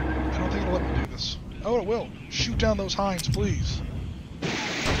 I don't think it'll let me do this. Oh, it will. Shoot down those Hinds, please.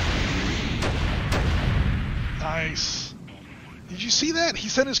 Nice. Did you see that? He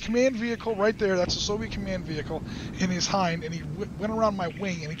sent his command vehicle right there. That's a Soviet command vehicle in his Hind, and he went around my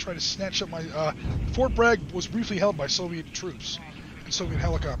wing and he tried to snatch up my. Fort Bragg was briefly held by Soviet troops and Soviet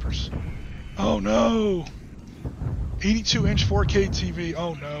helicopters. Oh no! 82-inch 4K TV.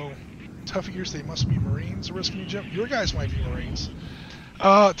 Oh no! Tough ears. They must be Marines. Risking you, Jim. Your guys might be Marines.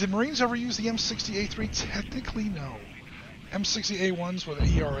 Did Marines ever use the M60A3? Technically, no. M60A1s with an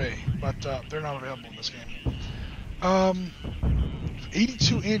ERA, but they're not available in this game.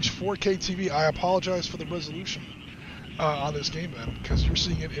 82-inch 4K TV. I apologize for the resolution on this game, then, because you're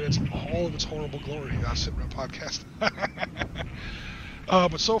seeing it in all of its horrible glory. Sitrep podcast.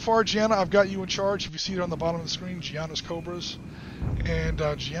 But so far, Gianna, I've got you in charge. If you see it on the bottom of the screen, Gianna's Cobras, and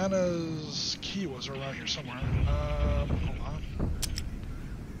Gianna's Kiowas are around here somewhere. Hold on.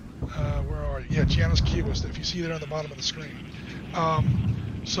 Where are you? Yeah, Gianna's Kiowas. If you see that on the bottom of the screen.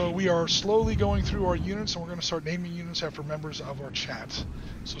 So we are slowly going through our units, and we're going to start naming units after members of our chat.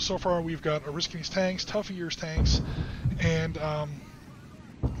 So far we've got Oriskany's tanks, Tough Ears tanks, and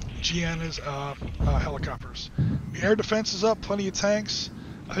Gianna's helicopters. The air defense is up, plenty of tanks.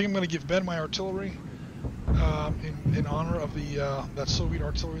 I think I'm going to give Ben my artillery in honor of the that Soviet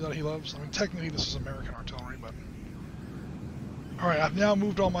artillery that he loves. I mean, technically this is American artillery, but... Alright, I've now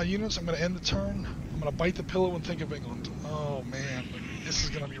moved all my units. I'm going to end the turn. I'm going to bite the pillow and think of England. Oh, man. This is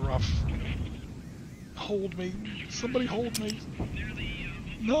going to be rough. Hold me. Somebody hold me.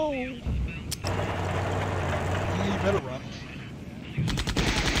 No. Yeah, you better run.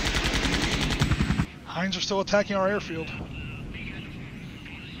 Hinds are still attacking our airfield.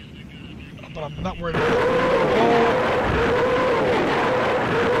 But I'm not worried about it.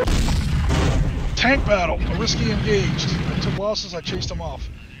 Tank battle. Oriskany engaged. I took losses. I chased him off.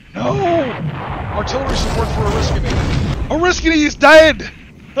 No! Artillery support for Oriskany. Oriskany is dead!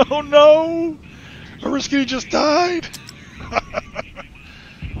 Oh no! Oriskany just died!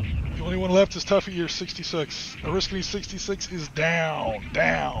 The only one left is Tough Ears 66. Oriskany 66 is down.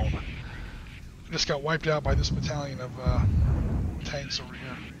 I just got wiped out by this battalion of tanks over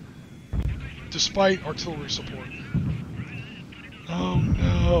here. Despite artillery support. Oh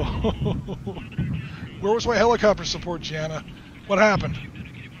no! Where was my helicopter support, Gianna? What happened?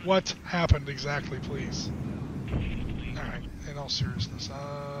 What happened exactly, please? Alright, in all seriousness.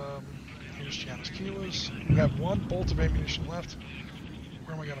 Here's Gianna's Kilos. We have one bolt of ammunition left.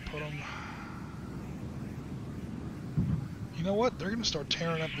 Where am I going to put them? You know what? They're going to start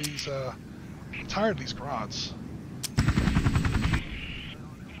tearing up these... I'm tired of these grods.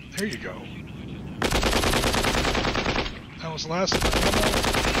 There you go. That was the last of the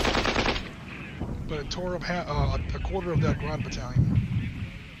ammo, but it tore up a quarter of that grod battalion.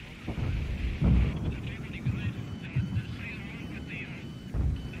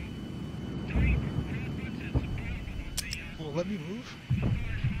 Will it let me move?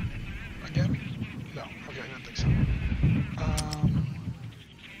 Again? No. Okay, I didn't think so.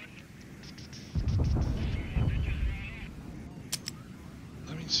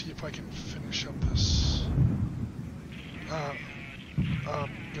 Let me see if I can finish up this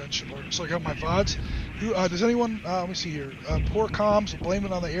gunship order. So I got my VODs. Does anyone, let me see here. Poor comms, blame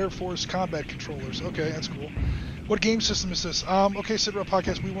it on the Air Force combat controllers. Okay, that's cool. What game system is this? Okay, Sitrep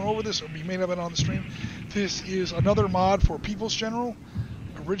Podcast, we went over this, or we may have been on the stream. This is another mod for People's General,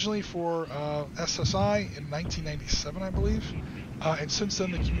 originally for SSI in 1997, I believe. And since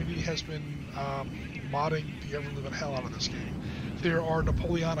then, the community has been modding the ever-living hell out of this game. There are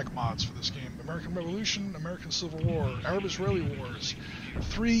Napoleonic mods for this game. American Revolution, American Civil War, Arab-Israeli Wars,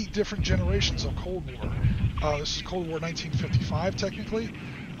 3 different generations of Cold War. This is Cold War 1955, technically.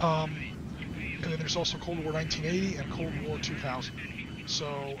 And then there's also Cold War 1980 and Cold War 2000.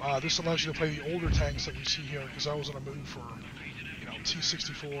 So this allows you to play the older tanks that we see here, because I was in a mood for, you know,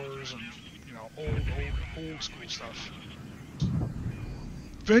 T-64s and, you know, old school stuff.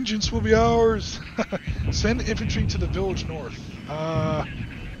 Vengeance will be ours! Send infantry to the village north.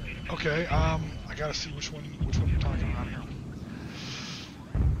 Okay, I gotta see which one you're talking about here.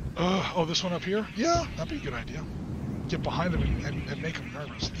 Oh, this one up here? Yeah, that'd be a good idea. Get behind them and make them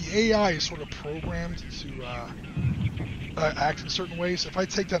nervous. The AI is sort of programmed to act in certain ways. If I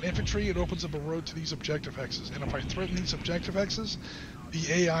take down infantry, it opens up a road to these objective X's. And if I threaten these objective X's,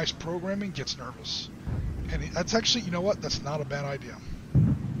 the AI's programming gets nervous. And that's actually, you know what? That's not a bad idea.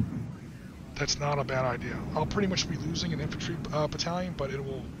 That's not a bad idea. I'll pretty much be losing an infantry battalion, but it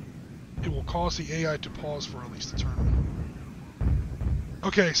will cause the AI to pause for at least a turn.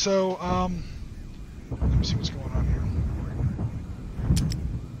 Okay, so let me see what's going on here.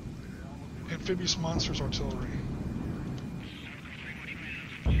 Amphibious monsters artillery.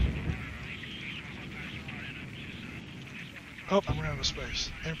 Oh, I'm running out of space.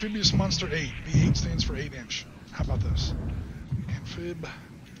 Amphibious Monster 8. The 8 stands for 8 inch. How about this? Amphib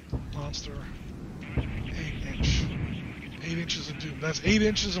Monster 8 inch. 8 inches of doom. That's 8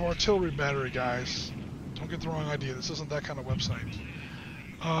 inches of artillery battery, guys. Don't get the wrong idea. This isn't that kind of website.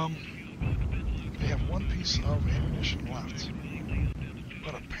 They have one piece of ammunition left.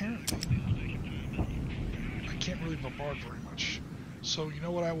 But apparently, I can't really bombard very much. So you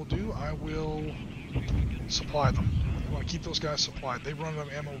know what I will do? I will supply them. I want to keep those guys supplied. They run out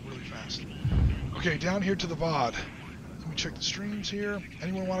of ammo really fast. Okay, down here to the VOD. Let me check the streams here.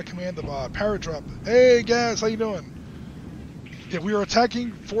 Anyone want to command the VOD? Paratrooper. Hey, guys, how you doing? Yeah, we are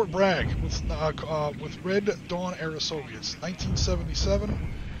attacking Fort Bragg with Red Dawn era Soviets. 1977.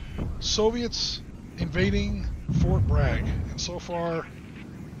 Soviets invading Fort Bragg, and so far,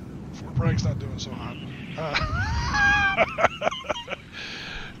 Fort Bragg's not doing so hot.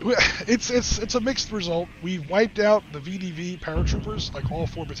 It's a mixed result. We wiped out the VDV paratroopers, like all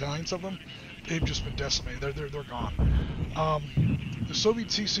 4 battalions of them. They've just been decimated. They're gone. The Soviet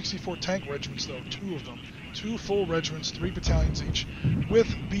T-64 tank regiments, though, 2 of them, 2 full regiments, 3 battalions each, with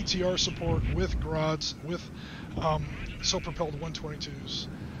BTR support, with Grads, with self-propelled 122s.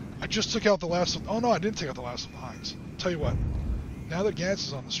 I just took out the last of... Oh, no, I didn't take out the last of the Hinds. Tell you what, now that Gaz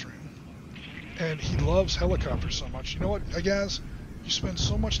is on the stream, and he loves helicopters so much, you know what, Gaz? You spend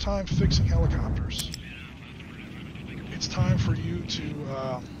so much time fixing helicopters. It's time for you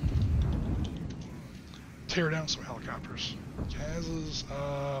to tear down some helicopters. Gaz's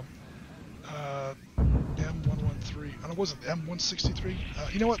M113. I don't know, was it M163?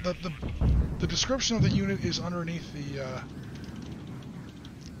 You know what? The description of the unit is underneath the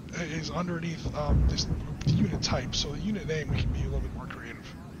this unit type. So the unit name, we can be a little bit more creative.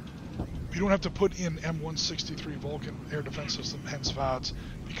 You don't have to put in M163 Vulcan air defense system, hence VODs,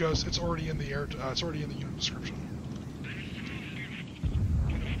 because it's already in the it's already in the unit description.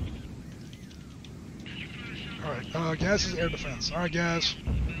 All right, Gaz is air defense. All right, Gaz,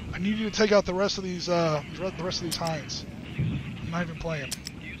 I need you to take out the rest of these Hinds. I'm not even playing.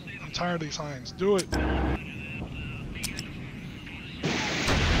 I'm tired of these Hinds. Do it.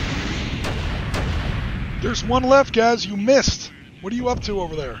 There's one left, Gaz. You missed. What are you up to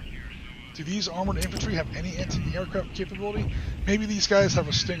over there? Do these armored infantry have any anti-aircraft capability? Maybe these guys have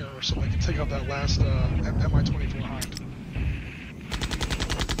a Stinger or something to take out that last Mi-24 Hind.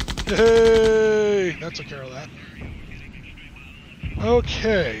 Hey! That took care of that.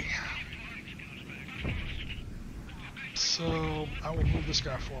 Okay. So, I will move this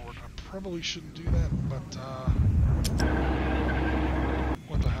guy forward. I probably shouldn't do that, but,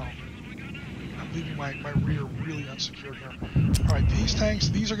 what the hell? I'm leaving my rear really unsecured here. Alright, these tanks,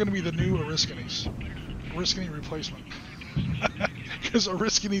 these are going to be the new Oriskany replacement. Because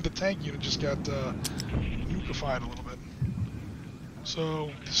Oriskany, the tank unit, just got nukified a little bit.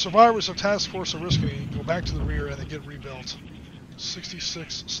 So, the survivors of Task Force Oriskany go back to the rear and they get rebuilt.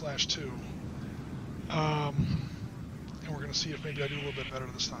 66/2. And we're going to see if maybe I do a little bit better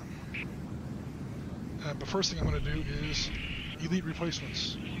this time. But first thing I'm going to do is elite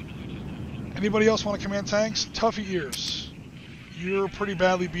replacements. Anybody else want to command tanks? Toughy ears. You're pretty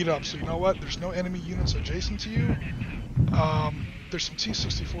badly beat up, so you know what? There's no enemy units adjacent to you. There's some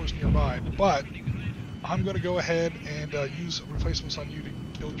T-64s nearby, but I'm going to go ahead and use replacements on you to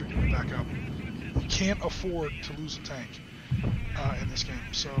build your unit back up. You can't afford to lose a tank in this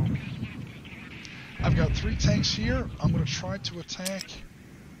game. So I've got 3 tanks here. I'm going to try to attack.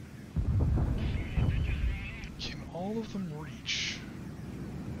 Can all of them reach?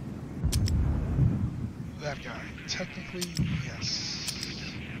 That guy. Technically, yes.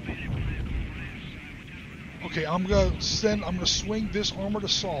 Okay, I'm gonna swing this armored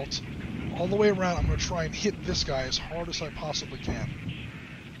assault all the way around. I'm gonna try and hit this guy as hard as I possibly can.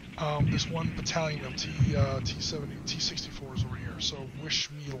 This one battalion of T-64s over here. So wish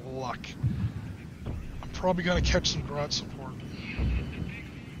me luck. I'm probably gonna catch some Grad support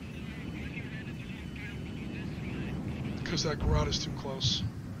because that Grad is too close.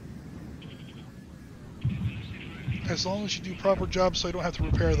 As long as you do proper jobs so I don't have to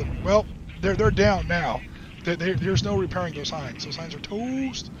repair them. Well, they're down now. There's no repairing those Hinds. Those Hinds are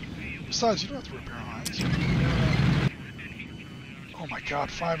toast. Besides, you don't have to repair Hinds. Oh my god,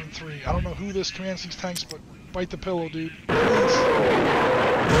 5 and 3. I don't know who this commands these tanks, but bite the pillow, dude. Please.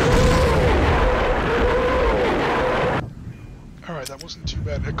 Alright, that wasn't too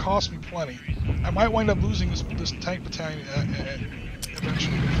bad. It cost me plenty. I might wind up losing this tank battalion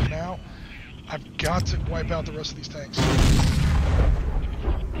eventually, but for now, I've got to wipe out the rest of these tanks.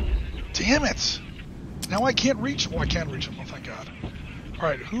 Damn it! Now I can't reach them. Oh, I can reach them. Oh, thank God.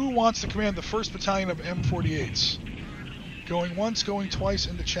 Alright, who wants to command the 1st Battalion of M48s? Going once, going twice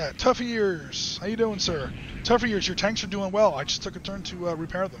in the chat. Tough Ears, how you doing, sir? Tough Ears, your tanks are doing well. I just took a turn to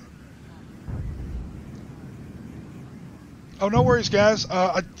repair them. Oh, no worries, guys.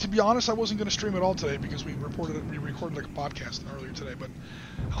 To be honest, I wasn't going to stream at all today because we recorded like a podcast earlier today. But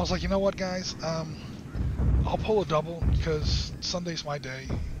I was like, you know what, guys? I'll pull a double because Sunday's my day,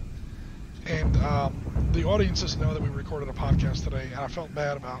 and the audience doesn't know that we recorded a podcast today, and I felt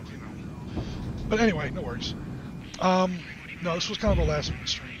bad about, you know. But anyway, no worries. No, this was kind of a last minute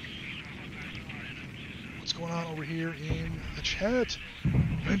stream. What's going on over here in the chat?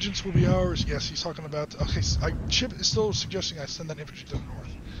 Vengeance will be ours. Yes, he's talking about... Okay, Chip is still suggesting I send that infantry to the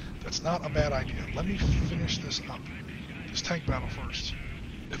north. That's not a bad idea. Let me finish this up. This tank battle first.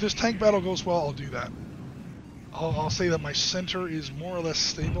 If this tank battle goes well, I'll do that. I'll say that my center is more or less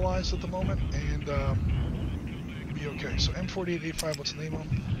stabilized at the moment, and be okay. So M4885, what's the name of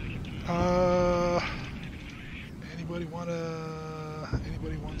him? Anybody want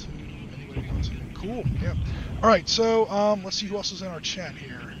to? Cool, yeah. Alright, so let's see who else is in our chat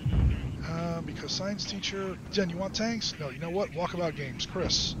here. Because science teacher, Jen, you want tanks? No, you know what? Walkabout Games,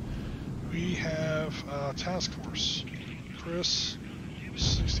 Chris. We have task force. Chris,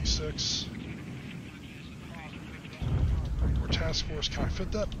 66. Or task force, can I fit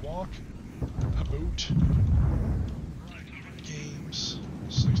that? Walk, about, games,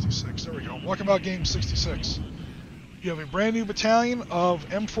 66. There we go. Walkabout Games, 66. You have a brand new battalion of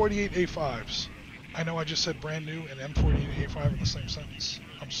M48A5s. I know I just said brand new and M48A5 in the same sentence.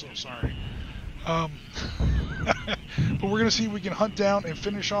 I'm so sorry. But we're going to see if we can hunt down and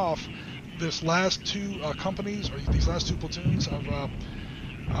finish off this last two companies, or these last two platoons of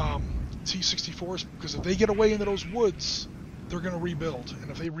T-64s, because if they get away into those woods, they're going to rebuild. And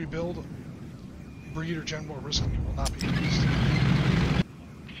if they rebuild, Brigadier General Riskin will not be pleased.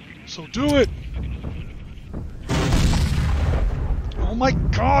 So do it! Oh my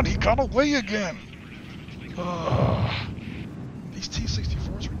god, he got away again! These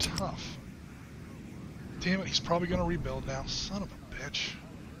T-64s are tough. Damn it, he's probably going to rebuild now. Son of a bitch.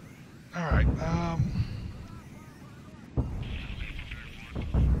 Alright,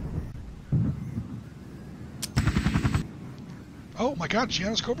 oh my god,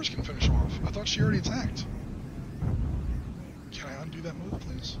 Gianna's Cobras can finish him off. I thought she already attacked. Can I undo that move,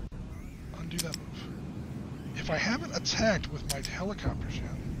 please? Undo that move. If I haven't attacked with my helicopters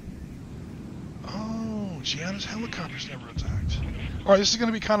yet... Oh, Gianna's helicopters never attacked. Alright, this is going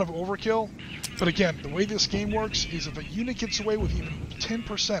to be kind of overkill. But again, the way this game works is if a unit gets away with even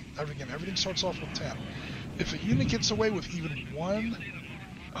 10%, everything starts off with 10. If a unit gets away with even one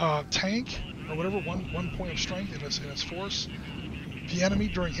tank, or whatever, one point of strength in its force, the enemy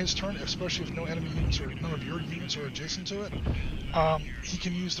during his turn, especially if no enemy units or none of your units are adjacent to it, he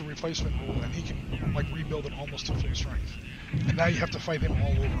can use the replacement rule and he can like rebuild it almost to full strength. And now you have to fight him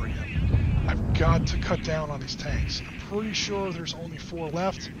all over again. I've got to cut down on these tanks. I'm pretty sure there's only 4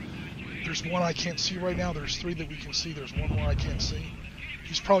 left. There's one I can't see right now. There's 3 that we can see. There's one more I can't see.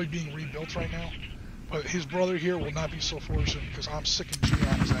 He's probably being rebuilt right now. But his brother here will not be so fortunate because I'm sicking G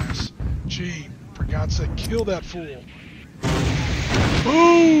on his ass. G, for God's sake, kill that fool.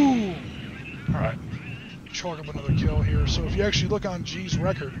 Boom! Alright. Chalk up another kill here. So if you actually look on G's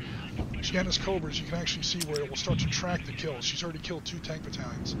record, Gianna's Cobras, you can actually see where it will start to track the kills. She's already killed 2 tank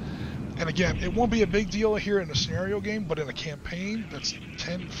battalions. And again, it won't be a big deal here in a scenario game, but in a campaign that's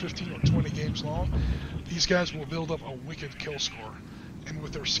 10, 15, or 20 games long, these guys will build up a wicked kill score. And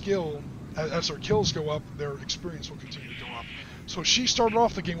with their skill, as their kills go up, their experience will continue to go up. So she started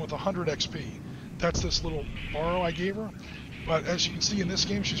off the game with 100 XP. That's this little borrow I gave her. But as you can see in this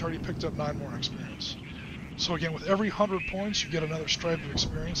game, she's already picked up 9 more experience. So again, with every 100 points, you get another stripe of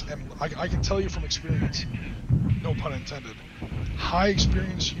experience. And I can tell you from experience, no pun intended, high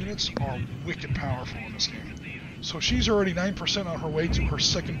experience units are wicked powerful in this game. So she's already 9% on her way to her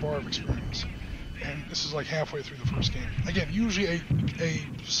 2nd bar of experience. And this is like halfway through the first game. Again, usually a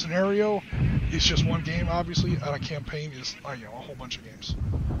scenario is just one game, obviously, and a campaign is a whole bunch of games.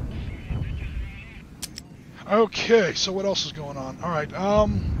 Okay, so what else is going on? Alright,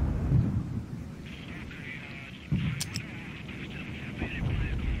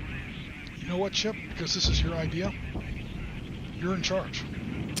 you know what, Chip? Because this is your idea, you're in charge.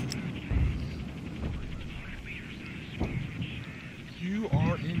 You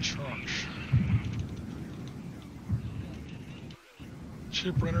are in charge.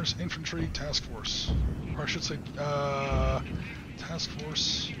 Chip Renner's Infantry Task Force. Or I should say, Task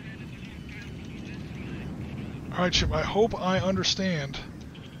Force. Alright, Chip, I hope I understand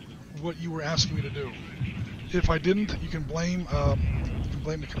what you were asking me to do. If I didn't, you can blame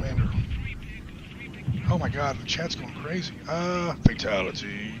the commander. Oh my god, the chat's going crazy.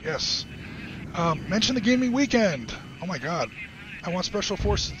 Fatality, yes. Mention the gaming weekend. Oh my god. I want Special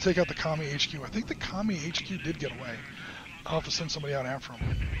Forces to take out the Commie HQ. I think the Commie HQ did get away. I'll have to send somebody out after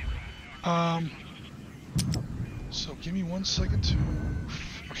him. So give me 1 second to...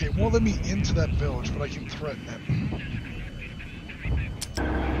 Okay, it won't let me into that village, but I can threaten it.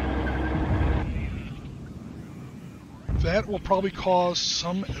 That will probably cause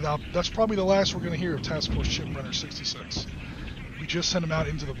some... Now, that's probably the last we're going to hear of Task Force Shipbrenner 66. We just sent him out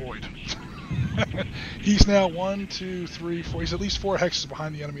into the void. He's now 1, 2, 3, 4... He's at least 4 hexes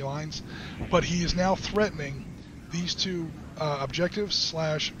behind the enemy lines. But he is now threatening these two objectives /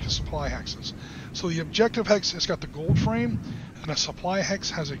 supply hexes. So the objective hex has got the gold frame, and the supply hex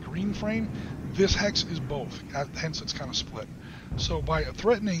has a green frame. This hex is both, hence it's kind of split. So by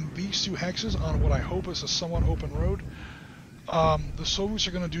threatening these two hexes on what I hope is a somewhat open road, the Soviets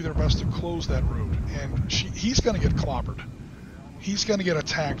are going to do their best to close that road, and he's going to get clobbered. He's going to get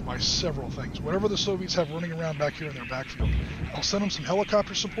attacked by several things. Whatever the Soviets have running around back here in their backfield. I'll send them some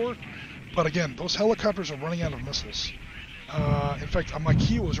helicopter support, but again, those helicopters are running out of missiles. In fact, my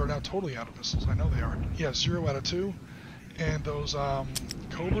Kiowas are now totally out of missiles. I know they are. He has 0 out of 2. And those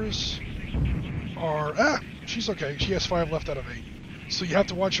Cobras are... she's okay. She has 5 left out of 8. So you have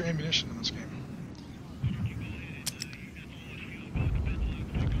to watch your ammunition in this game.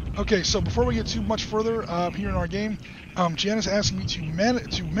 Okay, so before we get too much further here in our game, Janice asked me to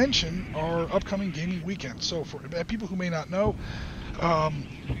mention our upcoming gaming weekend. So for people who may not know,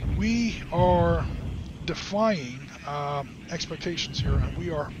 we are defying expectations here, and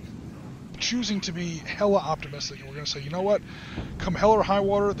we are choosing to be hella optimistic, and we're going to say, you know what, come hell or high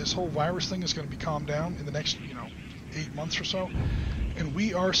water, this whole virus thing is going to be calmed down in the next 8 months or so, and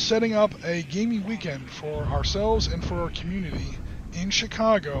we are setting up a gaming weekend for ourselves and for our community in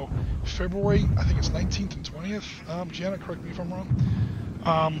Chicago, February, I think it's 19th and 20th. Janet, correct me if I'm wrong.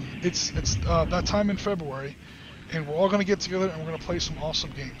 It's that time in February, and we're all going to get together and we're going to play some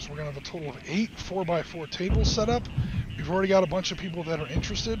awesome games. We're going to have a total of 8 4x4 tables set up. We've already got a bunch of people that are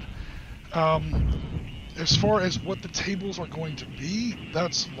interested. As far as what the tables are going to be,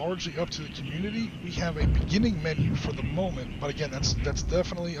 that's largely up to the community. We have a beginning menu for the moment, but again, that's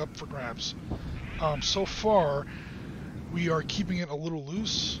definitely up for grabs. So far, we are keeping it a little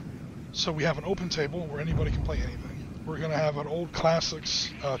loose, so we have an open table where anybody can play anything. We're going to have an old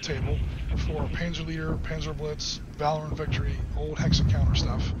classics table for Panzer Leader, Panzer Blitz, Valor and Victory, old hex encounter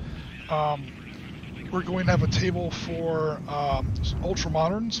stuff. We're going to have a table for ultra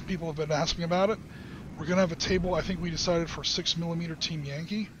moderns. People have been asking about it. We're going to have a table, I think we decided, for 6mm Team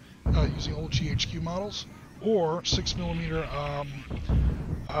Yankee, using old GHQ models, or 6mm,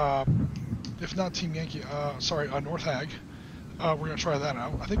 if not Team Yankee, North Hag. We're going to try that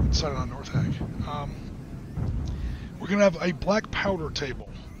out. I think we decided on North Hag. We're going to have a black powder table.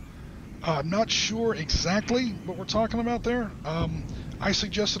 I'm not sure exactly what we're talking about there. I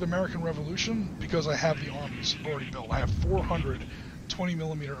suggested American Revolution because I have the armies already built. I have 400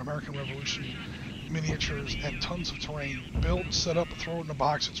 20mm American Revolution miniatures and tons of terrain built, set up, throw it in a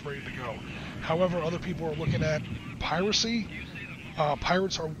box, it's ready to go. However, other people are looking at piracy.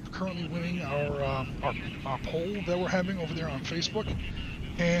 Pirates are currently winning our poll that we're having over there on Facebook.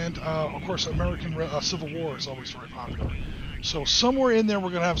 And, of course, American Civil War is always very popular. So somewhere in there we're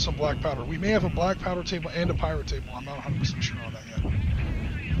going to have some black powder. We may have a black powder table and a pirate table. I'm not 100% sure on that yet.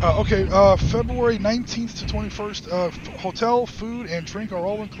 February 19th to 21st, hotel, food, and drink are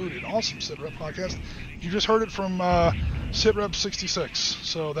all included. Awesome, Sitrep podcast. You just heard it from Sitrep 66.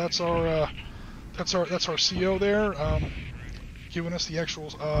 So that's our CEO there, giving us the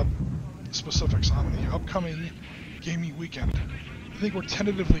actual specifics on the upcoming gaming weekend. I think we're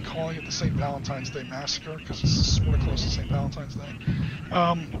tentatively calling it the St. Valentine's Day Massacre because it's sort of close to St. Valentine's Day.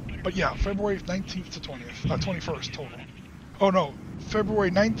 But yeah, February 19th to 21st total. Oh no, February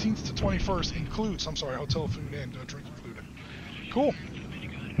 19th to 21st includes, I'm sorry, hotel, food, and drink included. Cool.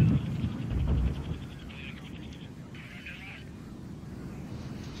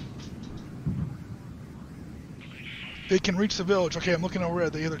 They can reach the village. Okay, I'm looking over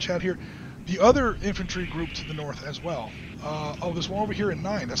at the other chat here. The other infantry group to the north as well. There's one over here at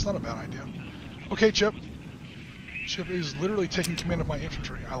 9. That's not a bad idea. Okay, Chip. Chip is literally taking command of my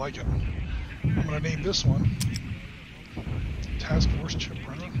infantry. I like it. I'm going to name this one Task Force Chip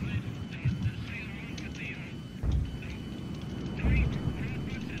Brenner.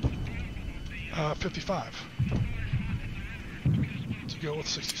 Uh, 55. To go with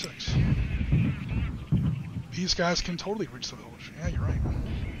 66. These guys can totally reach the village. Yeah, you're right.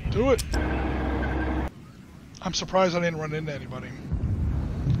 Do it! I'm surprised I didn't run into anybody.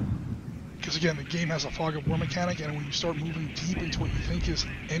 because again, the game has a fog of war mechanic, and when you start moving deep into what you think is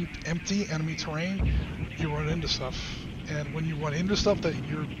empty enemy terrain, you run into stuff. And when you run into stuff that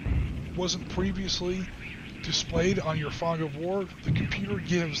wasn't previously displayed on your fog of war, the computer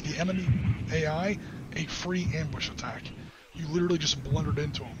gives the enemy AI a free ambush attack. You literally just blundered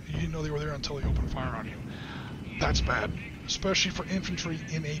into them. You didn't know they were there until they opened fire on you. That's bad, especially for infantry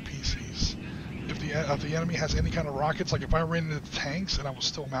in APCs. If the enemy has any kind of rockets, like if I ran into the tanks and I was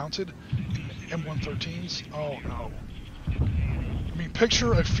still mounted in M113s, oh no. I mean,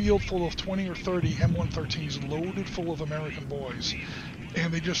 picture a field full of 20 or 30 M113s loaded full of American boys,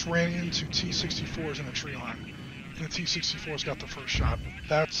 and they just ran into T-64s in a tree line, and the T-64s got the first shot.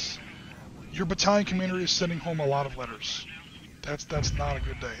 That's... Your battalion commander is sending home a lot of letters. That's not a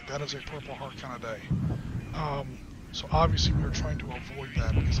good day. That is a Purple Heart kind of day. So obviously we are trying to avoid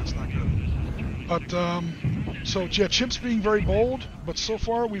that because it's not good. But, so yeah, Chip's being very bold, but so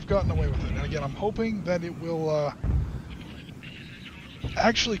far we've gotten away with it. And again, I'm hoping that it will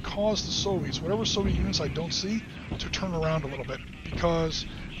actually cause the Soviets, whatever Soviet units I don't see, to turn around a little bit. Because,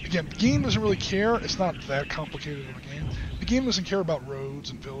 again, the game doesn't really care. It's not that complicated of a game. The game doesn't care about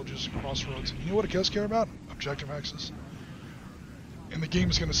roads and villages and crossroads. You know what it does care about? Objective X's. And the game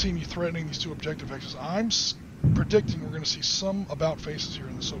is going to see me threatening these two objective X's. I'm predicting we're going to see some about faces here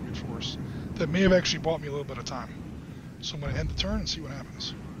in the Soviet force that may have actually bought me a little bit of time. So I'm going to end the turn and see what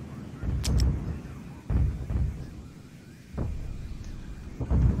happens.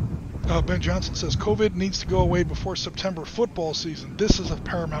 Ben Johnson says, COVID needs to go away before September football season. This is of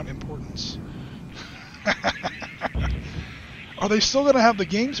paramount importance. Are they still going to have the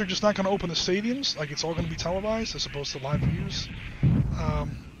games? They're just not going to open the stadiums? Like it's all going to be televised as opposed to live views? I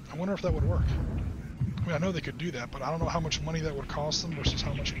wonder if that would work. I mean, I know they could do that, but I don't know how much money that would cost them versus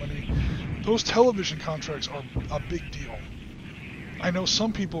how much money... Those television contracts are a big deal. I know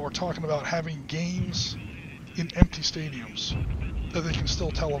some people are talking about having games in empty stadiums that they can still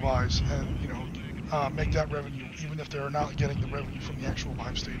televise and, you know, make that revenue, even if they're not getting the revenue from the actual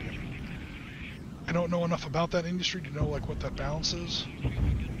live stadium. I don't know enough about that industry to know like what that balance is,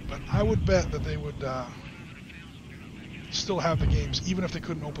 but I would bet that they would still have the games, even if they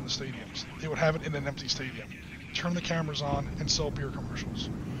couldn't open the stadiums. They would have it in an empty stadium, turn the cameras on, and sell beer commercials.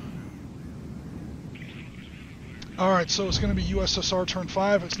 Alright, so it's going to be USSR turn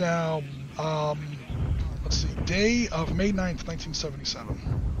 5. It's now, let's see, day of May 9th, 1977.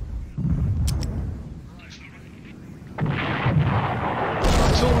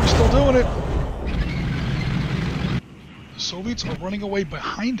 Artillery's still doing it. The Soviets are running away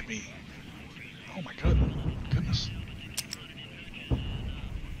behind me. Oh my goodness.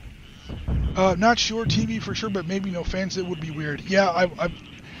 Not sure, TV for sure, but maybe no fans. It would be weird. Yeah,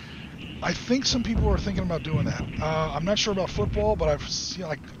 I think some people are thinking about doing that. I'm not sure about football, but I've seen,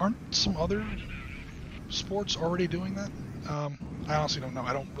 like, aren't some other sports already doing that? I honestly don't know.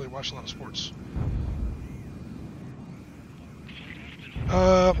 I don't really watch a lot of sports.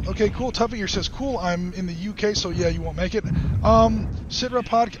 Okay, cool. Tuffy here says, cool, I'm in the UK, so yeah, you won't make it.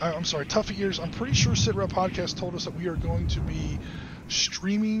 Sitrep I'm sorry, Tuffy Ears, I'm pretty sure Sitrep Podcast told us that we are going to be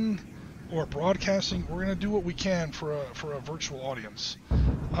streaming or broadcasting. We're going to do what we can for a virtual audience.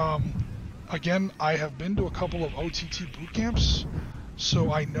 Again, I have been to a couple of OTT boot camps,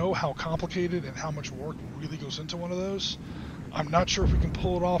 so I know how complicated and how much work really goes into one of those. I'm not sure if we can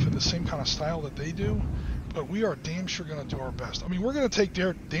pull it off in the same kind of style that they do, but we are damn sure going to do our best. I mean, we're going to take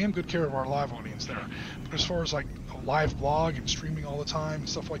damn good care of our live audience there. But as far as like a live blog and streaming all the time and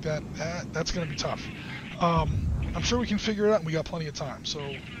stuff like that, that's going to be tough. I'm sure we can figure it out, and we got plenty of time, so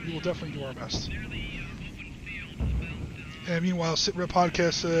we will definitely do our best. And meanwhile, Sitrep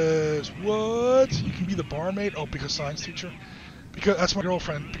Podcast says, what? You can be the barmaid? Oh, because science teacher? Because that's my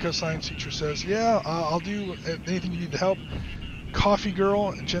girlfriend. Because science teacher says, yeah, I'll do anything you need to help. Coffee girl,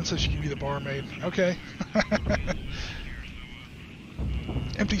 and Jen says she can be the barmaid. Okay.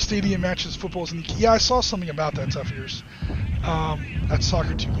 Empty stadium matches, footballs, and yeah, I saw something about that, Tough Ears. That's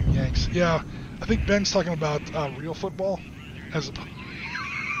soccer to you Yanks. Yeah, I think Ben's talking about real football. As a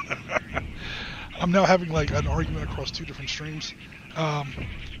I'm now having like an argument across two different streams. But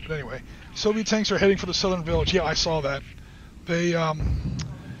anyway, Soviet tanks are heading for the southern village. Yeah, I saw that. They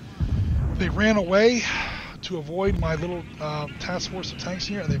ran away to avoid my little task force of tanks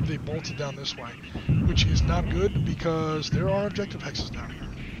here, and they bolted down this way, which is not good because there are objective hexes down here.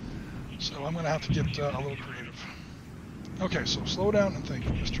 So I'm going to have to get a little creative. Okay, so slow down and think,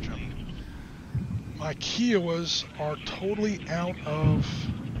 Mr. Jim. My Kiowas are totally out of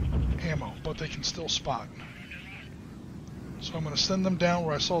ammo, but they can still spot. So I'm going to send them down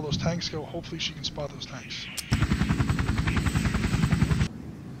where I saw those tanks go. Hopefully she can spot those tanks.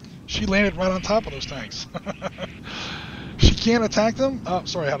 She landed right on top of those tanks. She can't attack them. Oh,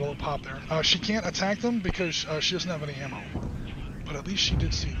 sorry, I had a little pop there. She can't attack them because she doesn't have any ammo. But at least she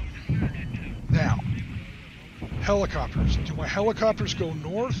did see them. Now, helicopters. Do my helicopters go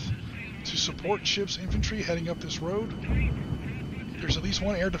north to support ship's infantry heading up this road? There's at least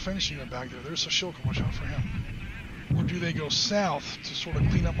one air defense unit back there. There's Sashilka, watch out for him. Or do they go south to sort of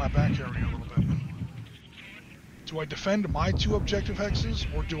clean up my back area a little bit? Do I defend my 2 objective hexes,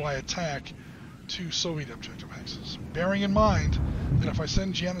 or do I attack 2 Soviet objective hexes? Bearing in mind that if I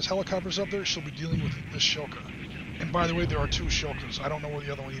send Gianna's helicopters up there, she'll be dealing with this Shilka. And by the way, there are 2 Shilkas. I don't know where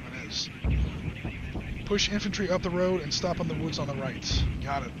the other one even is. Push infantry up the road and stop in the woods on the right.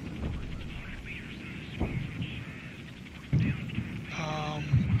 Got it.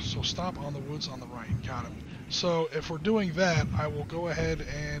 So stop on the woods on the right. Got it. So if we're doing that, I will go ahead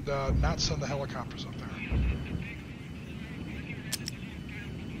and not send the helicopters up there.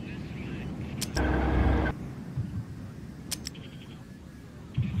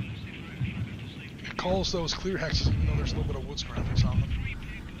 It calls those clear hexes even though there's a little bit of woods graphics on them.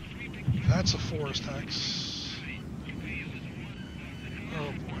 That's a forest hex.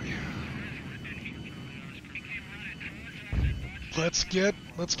 Oh boy. Let's get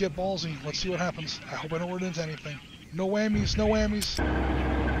ballsy. Let's see what happens. I hope I don't run into anything. No whammies, no whammies.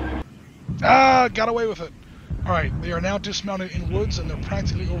 Ah, got away with it. Alright, they are now dismounted in woods and they're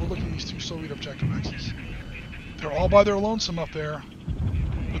practically overlooking these 2 Soviet objective hexes. They're all by their lonesome up there.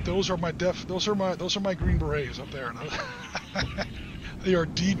 But those are my green berets up there. They are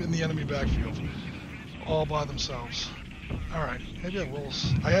deep in the enemy backfield. All by themselves. Alright, maybe I will.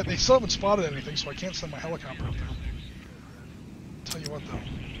 They still haven't spotted anything, so I can't send my helicopter up there. Tell you what though,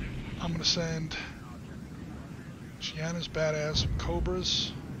 I'm gonna send Gianna's badass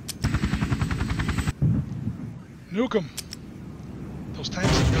Cobras. Nuke them. Those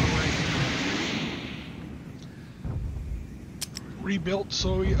tanks have got away. Rebuilt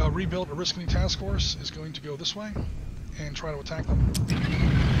Oriskany task force is going to go this way and try to attack them. Damn it!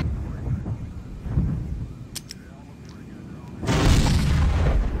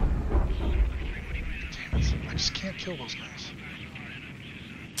 I just can't kill those guys.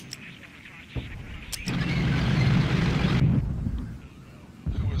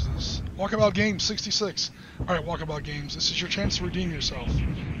 Walkabout Games 66. Alright, Walkabout Games, this is your chance to redeem yourself.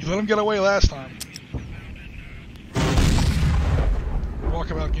 You let them get away last time.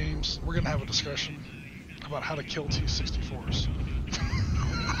 Walkabout Games, we're gonna have a discussion about how to kill T-64s.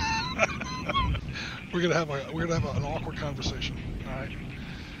 we're gonna have an awkward conversation. Alright.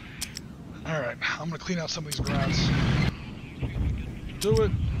 Alright, I'm gonna clean out some of these grads. Do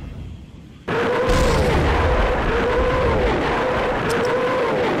it.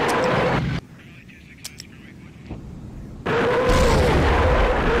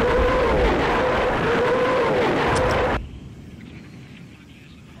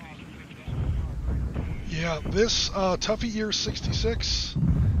 This Tuffy Ear 66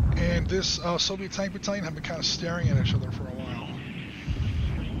 and this Soviet Tank Battalion have been kind of staring at each other for a while.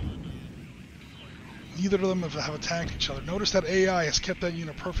 Neither of them have attacked each other. Notice that AI has kept that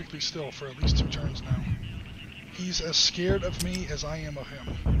unit perfectly still for at least 2 turns now. He's as scared of me as I am of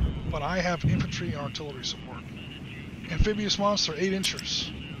him. But I have infantry and artillery support. Amphibious monster, 8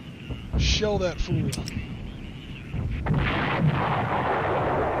 inchers. Shell that fool.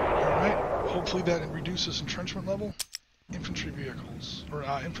 Alright. Hopefully that reduces entrenchment level. Infantry vehicles, or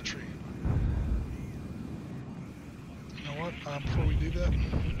infantry. You know what, before we do that,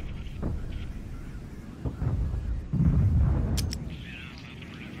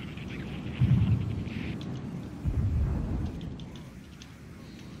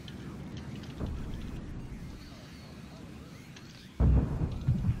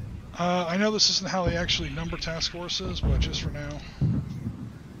 I know this isn't how they actually number task forces, but just for now,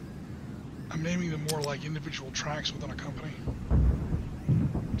 I'm naming them more like individual tracks within a company.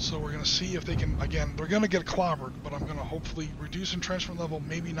 So we're going to see if they can, again, they're going to get clobbered, but I'm going to hopefully reduce entrenchment level,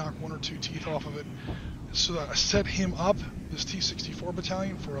 maybe knock 1 or 2 teeth off of it, so that I set him up, this T-64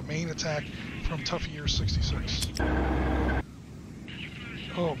 battalion, for a main attack from Tuffy Ear 66.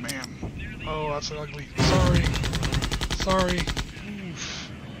 Oh man. Oh, that's ugly. Sorry. Sorry. Oof.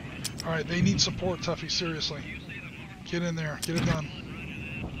 Alright, they need support, Tuffy, seriously. Get in there. Get it done.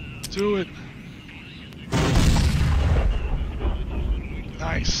 Do it.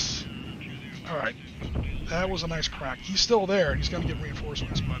 Nice. Alright. That was a nice crack. He's still there. He's going to get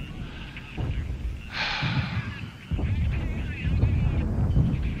reinforcements, but...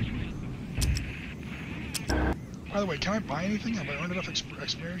 By the way, can I buy anything? Have I earned enough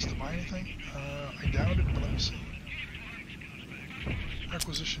experience to buy anything? I doubt it, but let me see.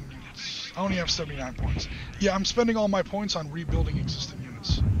 Acquisition unit. points. I only have 79 points. Yeah, I'm spending all my points on rebuilding existing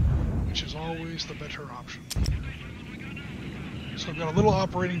units, which is always the better option. So I've got a little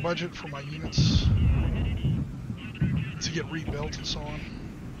operating budget for my units to get rebuilt and so on.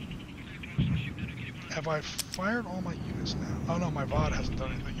 Have I fired all my units now? Oh no, my VOD hasn't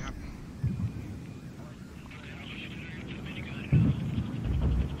done anything yet.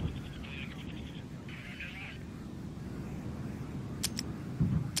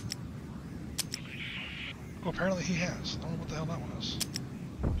 Oh, apparently he has. I don't know what the hell that one is.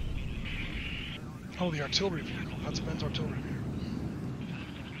 Oh, the artillery vehicle. That's Ben's artillery vehicle.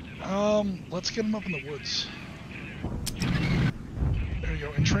 Let's get him up in the woods. There you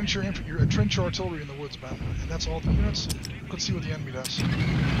go. Entrench your artillery in the woods, Ben. And that's all the units. Let's see what the enemy does.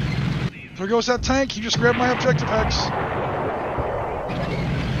 There goes that tank. He just grabbed my objective hex.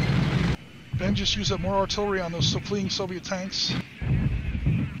 Ben just used up more artillery on those fleeing Soviet tanks.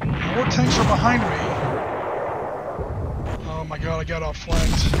 More tanks are behind me. Oh my god, I got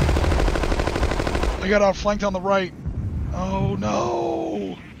outflanked. I got outflanked on the right. Oh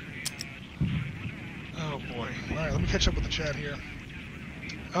no! Oh boy. Alright, let me catch up with the chat here.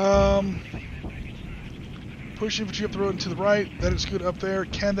 Push infantry up the road and to the right. That is good up there.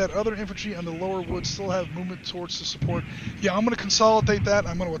 Can that other infantry on the lower wood still have movement towards the support? Yeah, I'm going to consolidate that.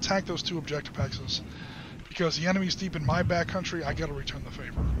 I'm going to attack those two objective hexes. Because the enemy's deep in my back country, I got to return the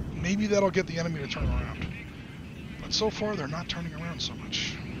favor. Maybe that'll get the enemy to turn around. But so far, they're not turning around so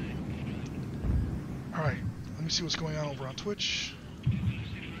much. Alright, let me see what's going on over on Twitch.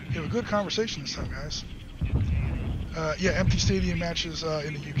 We have a good conversation this time, guys. Yeah, empty stadium matches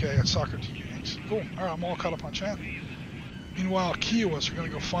in the UK at Soccer TV. Thanks. Cool. Alright, I'm all caught up on chat. Meanwhile, Kiowas are going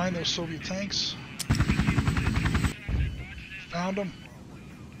to go find those Soviet tanks. Found them.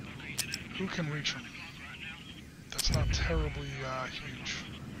 Who can reach them? That's not terribly huge.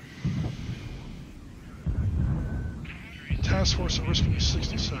 Task force at risk of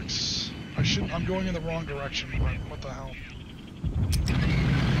 66. I'm going in the wrong direction, but what the hell?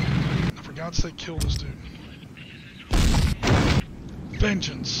 For God's sake, kill this dude.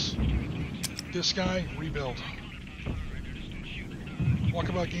 Vengeance. This guy, rebuild.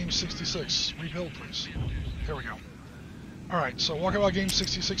 Walkabout game 66. Rebuild, please. Here we go. Alright, so Walkabout game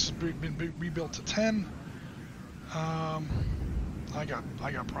 66 has been rebuilt to 10. I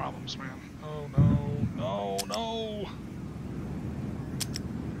got problems, man. Oh no, no.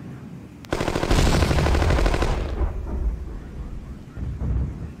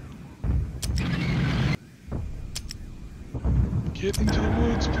 Get into the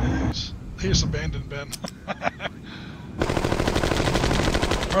woods, please. Here's abandoned Ben.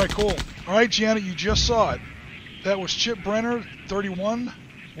 Alright, cool. Alright, Gianna, you just saw it. That was Chip Brenner, 31.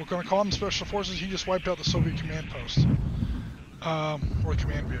 We're going to call him Special Forces. He just wiped out the Soviet command post. Or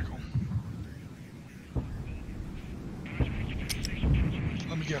command vehicle.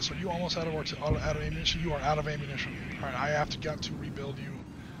 Let me guess, are you almost out of ammunition? You are out of ammunition. Alright, I have got to rebuild you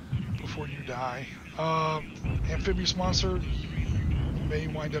before you die. Amphibious monster, you may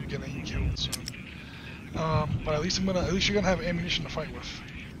wind up getting killed soon. But at least you're gonna have ammunition to fight with.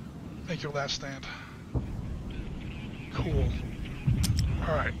 Make your last stand. Cool.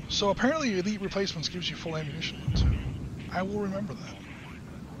 Alright, so apparently Elite Replacements gives you full ammunition too. I will remember that.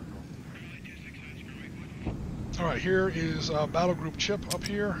 Alright, here is Battle Group Chip up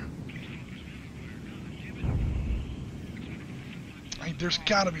here. There's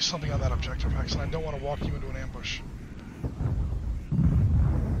got to be something on that objective hex, and I don't want to walk you into an ambush.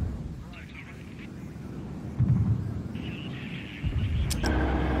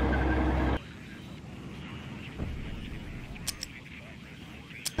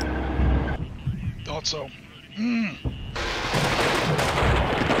 Thought so.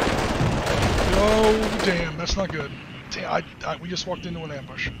 Oh, damn, that's not good. Damn, we just walked into an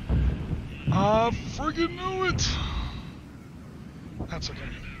ambush. I friggin' knew it! That's okay.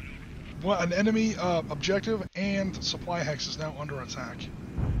 Well, an enemy objective and supply hex is now under attack.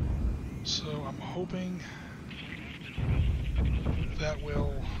 So I'm hoping that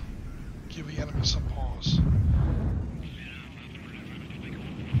will give the enemy some pause.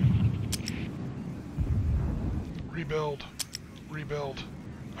 Rebuild. Rebuild.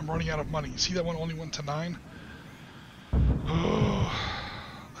 I'm running out of money. See that one only went to 9? Oh,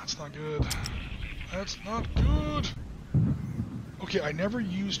 that's not good. That's not good. Okay, I never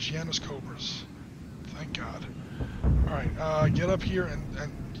used Gianna's Cobras. Thank God. Alright, get up here and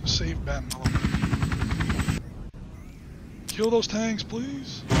save Ben. Kill those tanks,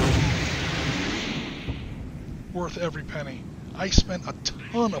 please. Worth every penny. I spent a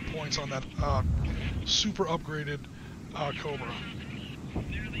ton of points on that super upgraded Cobra.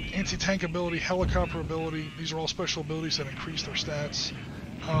 Anti-tank ability, helicopter ability. These are all special abilities that increase their stats.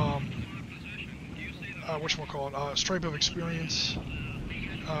 Whatchamacallit? Stripe of experience.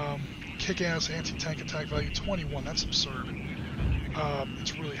 Kick-ass anti-tank attack value 21. That's absurd.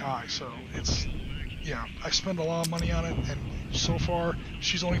 It's really high, so it's, yeah, I spend a lot of money on it, and so far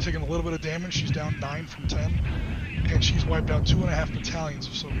she's only taken a little bit of damage. She's down 9 from 10, and she's wiped out 2.5 battalions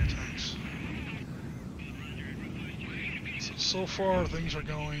of Soviet tanks. So far things are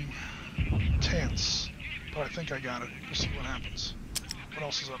going tense, but I think I got it. We'll see what happens. What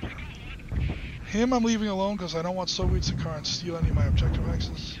else is up here? Him I'm leaving alone because I don't want Soviets to come and steal any of my objective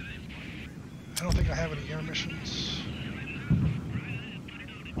axes. I don't think I have any air missions.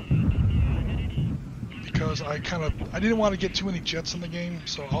 Because I didn't want to get too many jets in the game,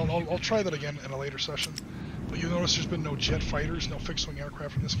 so I'll try that again in a later session. But you notice there's been no jet fighters, no fixed-wing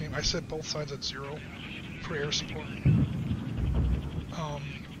aircraft in this game. I set both sides at 0 for air support.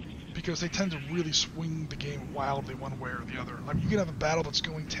 Because they tend to really swing the game wildly one way or the other. I mean, you can have a battle that's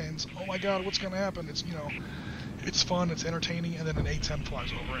going tense. Oh my god, what's going to happen? It's, you know, it's fun, it's entertaining, and then an A-10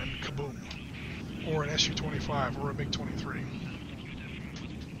 flies over and kaboom. Or an Su-25 or a MiG-23.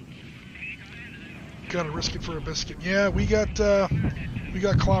 Gotta risk it for a biscuit. Yeah, we got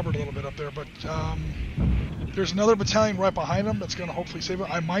clobbered a little bit up there, but there's another battalion right behind them that's going to hopefully save it.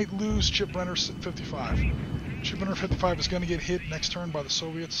 I might lose Chip Brenner 55. Chip Brenner 55 is going to get hit next turn by the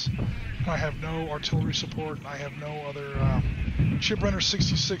Soviets. I have no artillery support. I have no other... Chip Brenner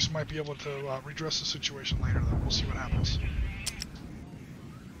 66 might be able to redress the situation later, though. We'll see what happens.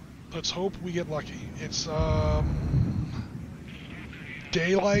 Let's hope we get lucky. It's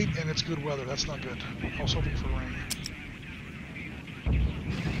daylight and it's good weather. That's not good. I was hoping for rain.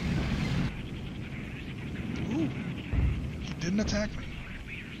 Ooh, he didn't attack me.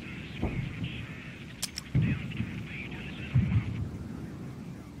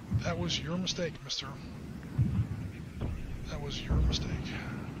 That was your mistake, mister. That was your mistake.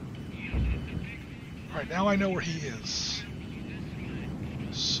 Alright, now I know where he is.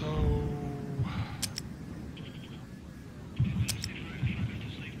 So...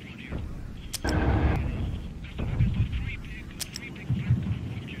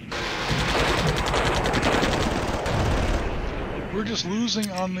 we're just losing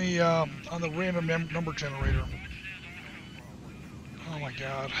on the random number generator. Oh my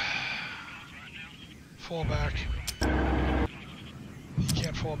god. Fall back. He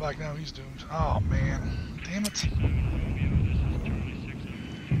can't fall back now, he's doomed. Oh man. Damn it.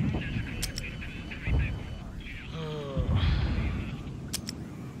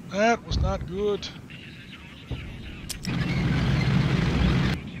 That was not good.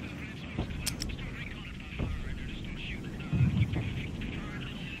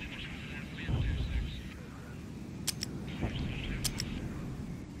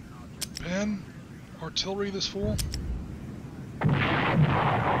 Ben, artillery this fool.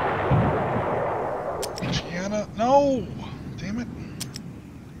 Gianna, no! Damn it.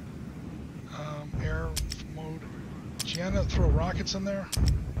 Air mode. Gianna, throw rockets in there.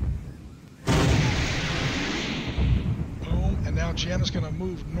 Boom, and now Gianna's going to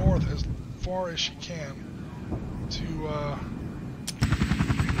move north as far as she can to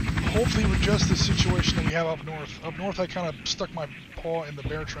hopefully adjust the situation that we have up north. Up north I kind of stuck my paw in the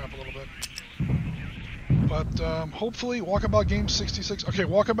bear trap a little bit. But hopefully, Walkabout Game 66. Okay,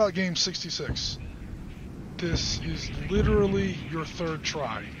 Walkabout Game 66. This is literally your third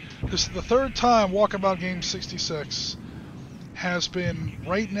try. This is the third time Walkabout Game 66 has been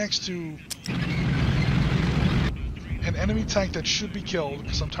right next to an enemy tank that should be killed,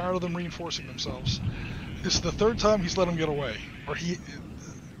 because I'm tired of them reinforcing themselves. This is the third time he's let him get away.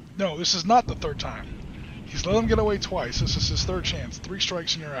 No, this is not the third time. He's let him get away twice. This is his third chance. 3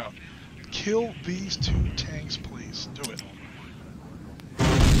 strikes and you're out. Kill these 2 tanks, please. Do it.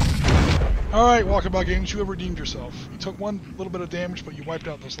 Alright, Walkabout Games, you have redeemed yourself. You took one little bit of damage, but you wiped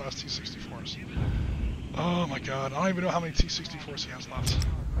out those last T-64s. Oh my god, I don't even know how many T-64s he has left.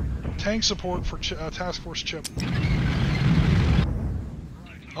 Tank support for Task Force Chip.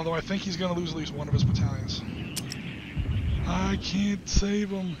 Although I think he's going to lose at least one of his battalions. I can't save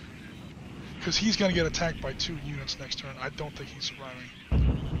him. Because he's going to get attacked by 2 units next turn. I don't think he's surviving.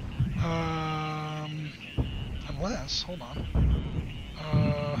 Unless, hold on.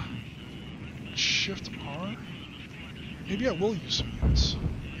 Shift R? Maybe I will use some units.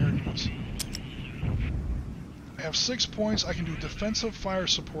 Air units. I have 6 points. I can do defensive fire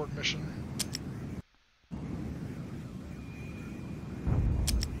support mission.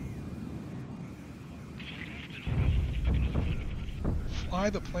 Fly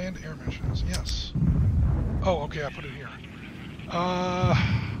the planned air missions. Yes. Oh, okay, I put it here.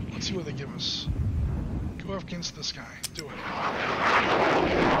 Let's see what they give us. Go up against this guy. Do it.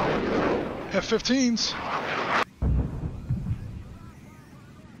 F-15s.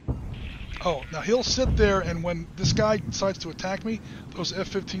 Oh, now he'll sit there, and when this guy decides to attack me, those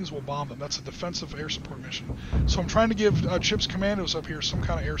F-15s will bomb them. That's a defensive air support mission. So I'm trying to give Chip's commandos up here some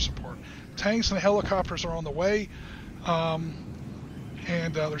kind of air support. Tanks and helicopters are on the way,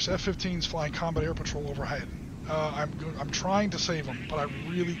 and there's F-15s flying combat air patrol overhead. I'm trying to save them, but I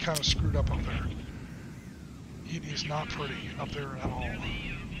really kind of screwed up there. It is not pretty up there at all. Alright,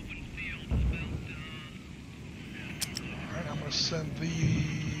 I'm going to send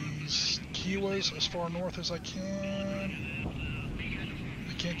these Kiowas as far north as I can.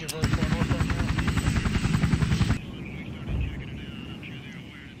 They can't get very far north right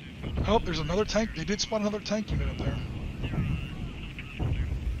now. Oh, there's another tank. They did spawn another tank unit up there.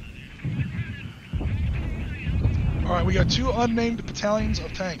 Alright, we got 2 unnamed battalions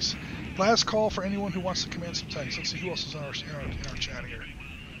of tanks. Last call for anyone who wants to command some tanks. Let's see who else is in our chat here.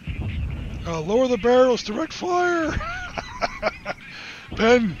 Lower the barrels, direct fire!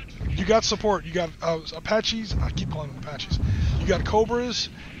 Ben, you got support. You got Apaches. I keep calling them Apaches. You got Cobras,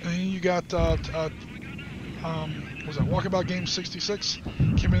 and then you got was that Walkabout Game 66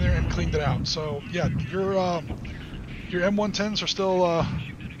 came in there and cleaned it out. So yeah, your M110s are still.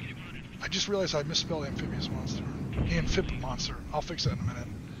 I just realized I misspelled amphibious monster. Amphib monster. I'll fix that in a minute.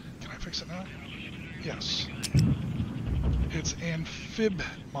 Can I fix it now? Yes. It's amphib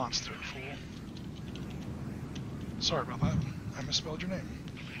monster, fool. Sorry about that. I misspelled your name.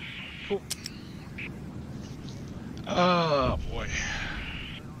 Cool. Oh, boy.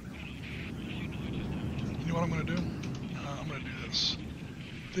 You know what I'm going to do? I'm going to do this.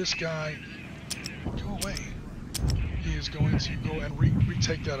 This guy, go away. He is going to go and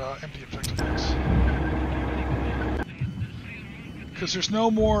retake that empty objective box. Because there's no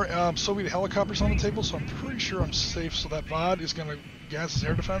more Soviet helicopters on the table, so I'm pretty sure I'm safe. So that VOD is going to gas his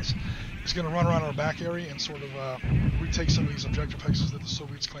air defense. He's going to run around our back area and sort of retake some of these objective hexes that the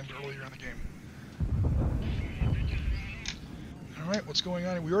Soviets claimed earlier in the game. Alright, what's going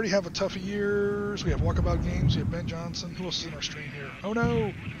on? We already have a Tough of Years. We have Walkabout Games. We have Ben Johnson. Who else is in our stream here? Oh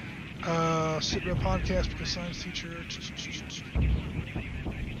no! Sitrep podcast because science teacher.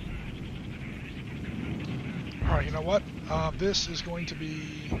 Alright, you know what? This is going to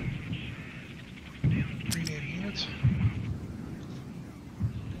be rename unit.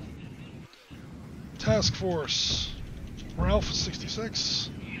 Task Force. Ralph 66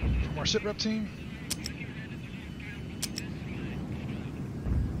 from our Sitrep team.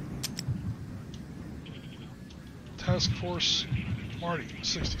 Task Force Marty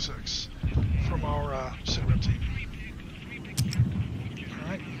 66 from our Sitrep team.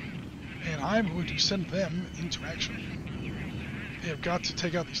 Alright. And I'm going to send them into action. They have got to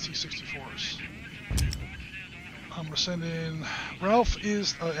take out these T-64s. I'm going to send in... Ralph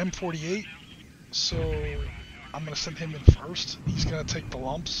is M48, so I'm going to send him in first. He's going to take the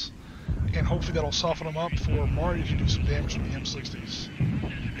lumps, and hopefully that'll soften him up for Marty to do some damage to the M60s.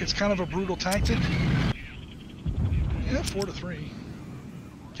 It's kind of a brutal tactic. Yeah, 4-3.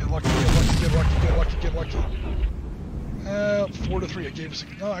 Get lucky, get lucky, get lucky, get lucky, get lucky. 4-3, it gave us...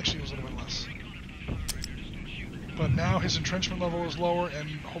 No, actually it was a little bit less. But now his entrenchment level is lower, and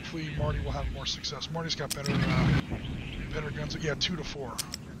hopefully Marty will have more success. Marty's got better guns. Yeah, 2-4.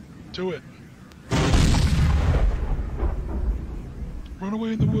 Do it. Run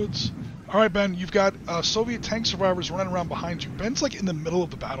away in the woods. Alright, Ben, you've got Soviet tank survivors running around behind you. Ben's like in the middle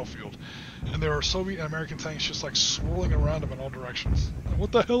of the battlefield, and there are Soviet and American tanks just like swirling around him in all directions.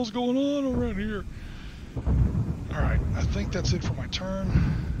 What the hell's going on around here? Alright, I think that's it for my turn.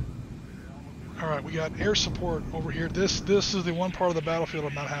 Alright, we got air support over here. This is the one part of the battlefield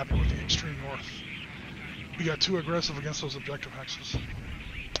I'm not happy with, the extreme north. We got too aggressive against those objective hexes.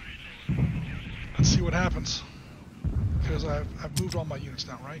 Let's see what happens. Because I've moved all my units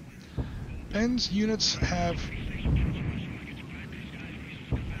down, right? Ben's units have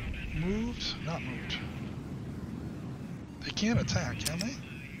moved, not moved. They can't attack, can they?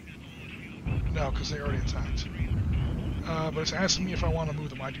 No, because they already attacked. But it's asking me if I want to move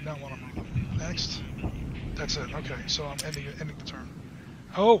them. I do not want to move them. Next. That's it. Okay, so I'm ending the turn.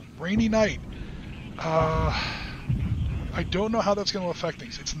 Oh, rainy night. I don't know how that's going to affect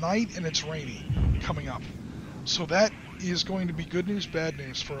things. It's night and it's rainy coming up. So that is going to be good news, bad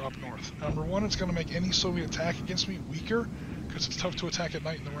news for up north. Number one, it's going to make any Soviet attack against me weaker because it's tough to attack at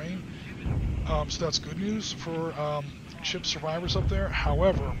night in the rain. So that's good news for ship survivors up there.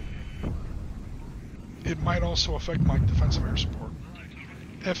 However, it might also affect my defensive air support.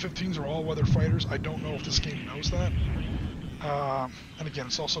 F-15s are all-weather fighters. I don't know if this game knows that. And again,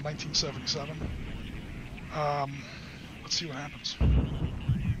 it's also 1977. Let's see what happens.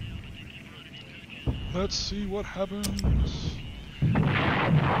 Let's see what happens.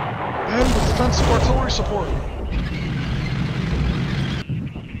 And with defensive artillery support.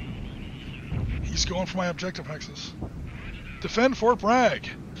 He's going for my objective hexes. Defend Fort Bragg.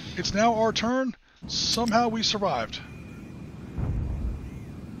 It's now our turn. Somehow we survived.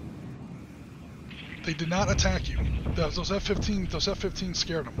 They did not attack you. Those F-15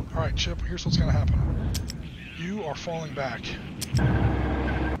 scared them. All right, Chip, here's what's going to happen. You are falling back.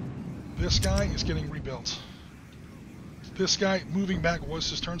 This guy is getting rebuilt. This guy moving back was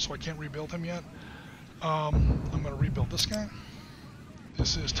his turn, so I can't rebuild him yet. I'm going to rebuild this guy.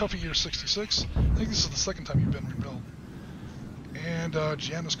 This is Tuffy Year 66. I think this is the second time you've been rebuilt. And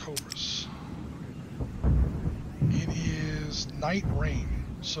Janus Cobras. It is night rain,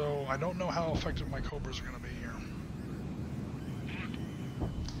 so I don't know how effective my Cobras are going to be here.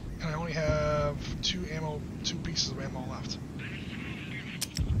 And I only have two pieces of ammo left.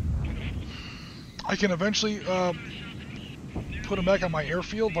 I can eventually put them back on my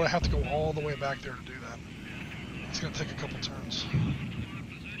airfield, but I have to go all the way back there to do that. It's going to take a couple turns.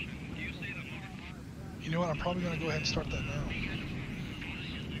 You know what? I'm probably going to go ahead and start that now.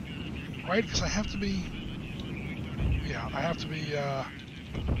 Right? Because I have to be... Yeah, I have to be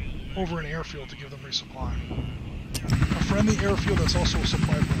over an airfield to give them resupply. A friendly airfield that's also a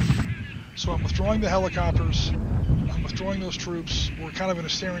supply point. So I'm withdrawing the helicopters. I'm withdrawing those troops. We're kind of in a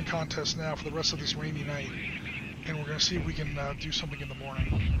staring contest now for the rest of this rainy night. And we're going to see if we can do something in the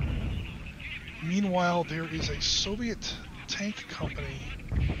morning. Meanwhile, there is a Soviet tank company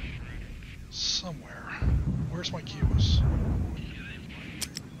somewhere. Where's my Cubas?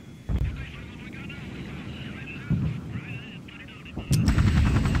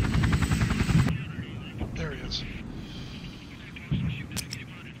 There he is.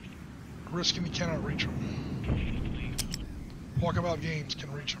 Risking, he cannot reach him. Walkabout Games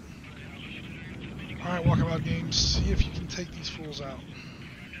can reach him. Alright, Walkabout Games, see if you can take these fools out.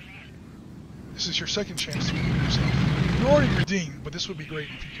 This is your second chance to redeem yourself. You're already redeemed, but this would be great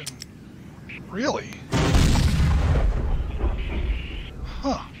if you can... Really?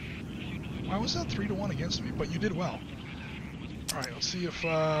 Huh. Why was that 3-1 against me? But you did well. Alright, let's see if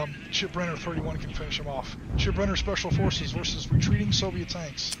Chip Brenner 31 can finish him off. Chip Brenner Special Forces versus retreating Soviet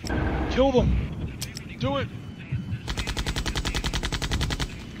tanks. Kill them! Do it!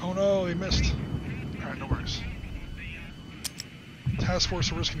 Oh no, they missed. Alright, no worries. Task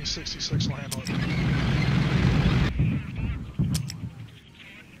Force Risky 66 will handle it.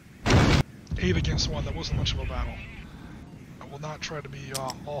 8 against 1, that wasn't much of a battle. I will not try to be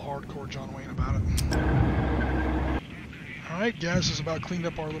all hardcore John Wayne about it. Alright, Gaz has about cleaned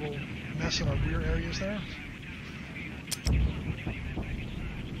up our little mess in our rear areas there.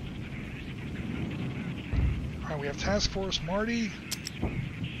 Alright, we have Task Force Marty.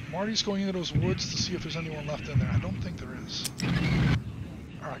 Marty's going into those woods to see if there's anyone left in there. I don't think there is.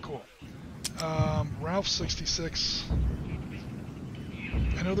 Alright, cool. Ralph 66.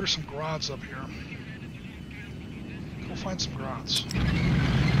 I know there's some Grads up here. Go find some Grads.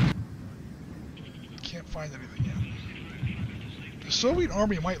 Can't find anything yet. The Soviet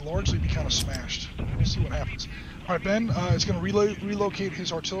army might largely be kind of smashed. We'll see what happens. Alright, Ben is going to relocate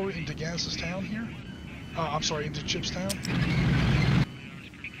his artillery into Gaz's town here. I'm sorry, into Chip's town.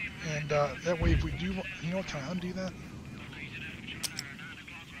 And that way if we do... You know what, can I undo that?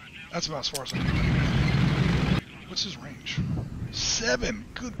 That's about as far as I can do. What's his range? 7!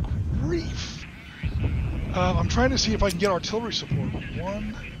 Good grief! I'm trying to see if I can get artillery support.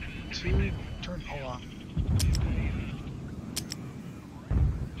 1, 2... Hold on.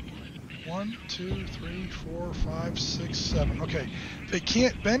 1, 2, 3, 4, 5, 6, 7. Okay, they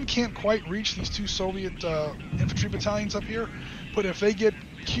can't. Ben can't quite reach these two Soviet infantry battalions up here, but if they get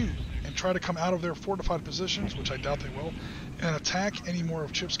cute and try to come out of their fortified positions, which I doubt they will, and attack any more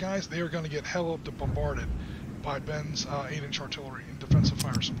of Chip's guys, they are going to get hell up to bombarded by Ben's 8-inch artillery and defensive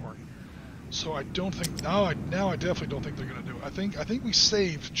fire support. So I don't think now I definitely don't think they're going to do it. I think we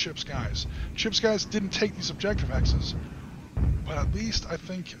saved Chip's guys. Chip's guys didn't take these objective X's, but at least I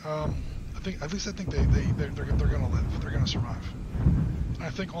think they're going to live. They're going to survive. And I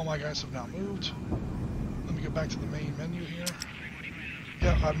think all my guys have now moved. Let me go back to the main menu here.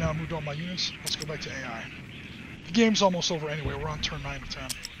 Yeah, I've now moved all my units. Let's go back to AI. The game's almost over anyway. We're on turn 9 of 10.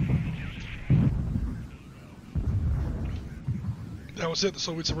 That was it. The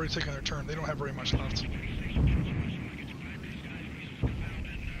Soviets have already taken their turn. They don't have very much left.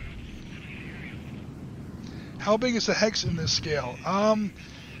 How big is the hex in this scale?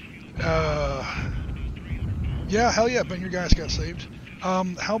 Yeah, hell yeah, Ben, your guys got saved.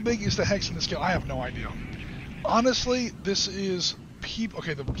 How big is the hex in this game? I have no idea. Honestly, this is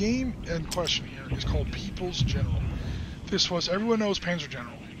okay, the game in question here is called People's General. This was, everyone knows Panzer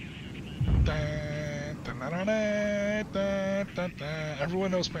General.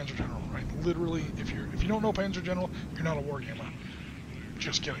 Everyone knows Panzer General, right? Literally, if you don't know Panzer General, you're not a wargamer.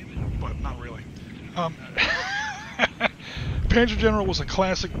 Just kidding, but not really. Panzer General was a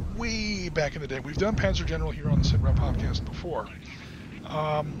classic way back in the day. We've done Panzer General here on the Sitrep podcast before.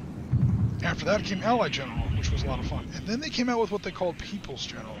 After that came Allied General, which was a lot of fun. And then they came out with what they called People's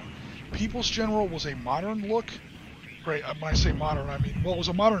General. People's General was a modern look. Right, when I say modern, I mean, well, it was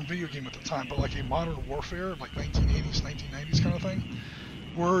a modern video game at the time, but like a modern warfare, like 1980s, 1990s kind of thing,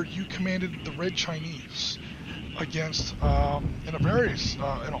 where you commanded the Red Chinese against, in a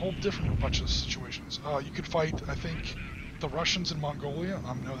whole different bunch of situations. You could fight, I think, the Russians in Mongolia,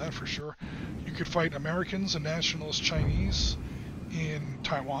 I know that for sure. You could fight Americans and nationalist Chinese in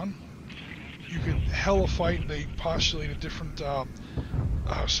Taiwan. You could hella fight, they postulated different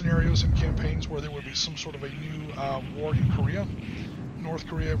scenarios and campaigns where there would be some sort of a new war in Korea. North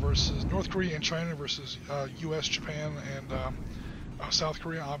Korea and China versus US, Japan, and South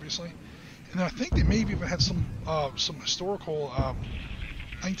Korea, obviously. And then I think they maybe even had some historical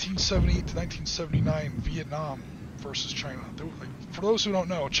 1978 to 1979 Vietnam versus China. For those who don't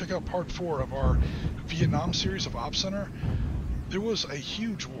know, check out part 4 of our Vietnam series of Op Center. There was a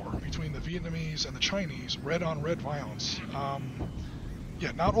huge war between the Vietnamese and the Chinese, red-on-red violence.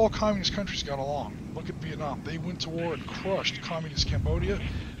 Yeah, not all communist countries got along. Look at Vietnam. They went to war and crushed communist Cambodia,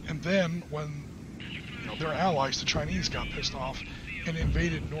 and then when their allies, the Chinese, got pissed off and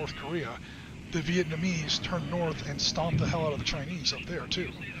invaded North Korea, the Vietnamese turned north and stomped the hell out of the Chinese up there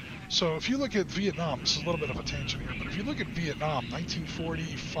too. So if you look at Vietnam, this is a little bit of a tangent here, but if you look at Vietnam,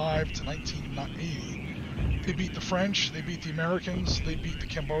 1945 to 1980, they beat the French, they beat the Americans, they beat the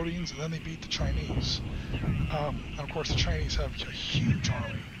Cambodians, and then they beat the Chinese. And of course, the Chinese have a huge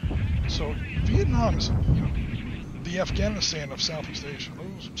army. So Vietnam is, the Afghanistan of Southeast Asia.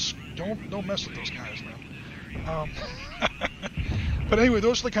 Don't mess with those guys, man. But anyway,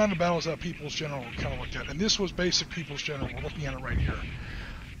 those are the kind of battles that People's General kind of looked at, and this was basic People's General. We're looking at it right here.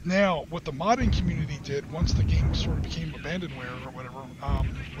 Now, what the modding community did once the game sort of became abandonware or whatever,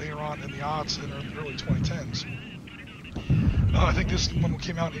 later on in the aughts in the early 2010s, I think this one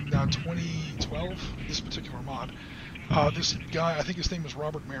came out in 2012, this particular mod. This guy, I think his name is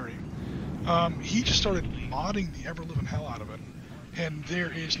Robert Mary, he just started modding the ever-living hell out of it. And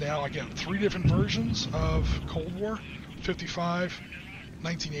there is now, again, 3 different versions of Cold War, 55,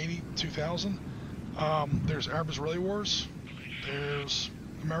 1980, 2000. There's Arab-Israeli Wars, there's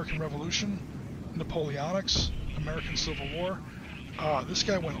American Revolution, Napoleonics, American Civil War. This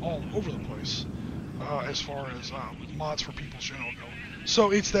guy went all over the place as far as mods for People's General go.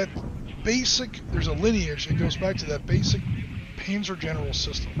 So it's that basic, there's a lineage, it goes back to that basic Panzer General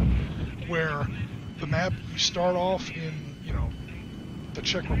system where the map, you start off in, the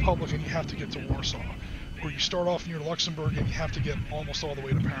Czech Republic and you have to get to Warsaw. Or you start off near Luxembourg and you have to get almost all the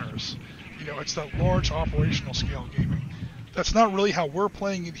way to Paris. It's that large operational scale gaming. That's not really how we're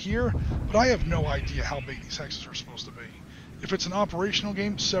playing it here, but I have no idea how big these hexes are supposed to be. If it's an operational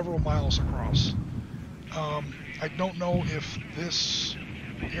game, several miles across. I don't know if this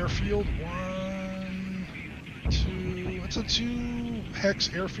airfield, it's a 2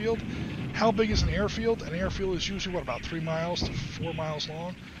 hex airfield. How big is an airfield? An airfield is usually, about 3 miles to 4 miles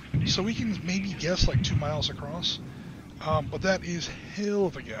long. So we can maybe guess like 2 miles across. But that is hell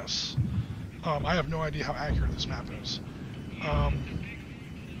of a guess. I have no idea how accurate this map is.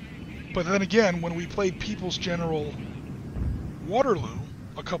 But then again, when we played People's General Waterloo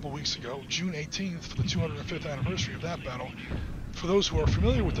a couple weeks ago, June 18th, for the 205th anniversary of that battle, for those who are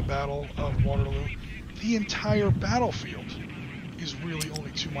familiar with the Battle of Waterloo, the entire battlefield is really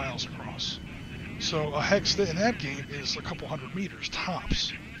only 2 miles across. So a hex in that game is a couple hundred meters,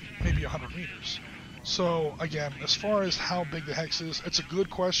 tops, maybe 100 meters. So again, as far as how big the hex is, it's a good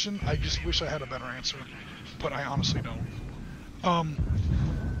question. I just wish I had a better answer, but I honestly don't.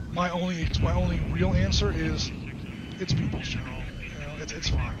 My only real answer is it's People's General. It's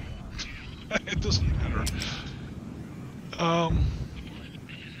fine. It doesn't matter.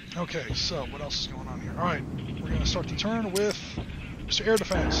 Okay, so what else is going on here? All right, we're going to start the turn with Mr. Air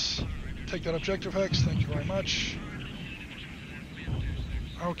Defense. Take that objective hex. Thank you very much.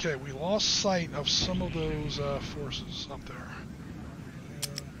 Okay, we lost sight of some of those forces up there.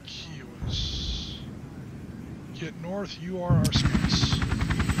 Kiowas. Get north. You are our space.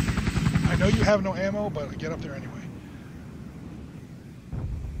 I know you have no ammo, but get up there anyway.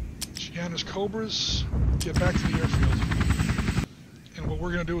 Giannis Cobras, get back to the airfield. And what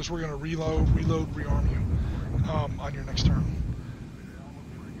we're going to do is we're going to reload, rearm you on your next turn.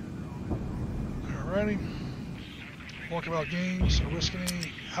 Alrighty. Walkabout Games, Oriskany.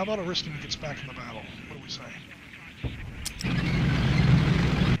 How about Oriskany gets back in the battle? What do we say?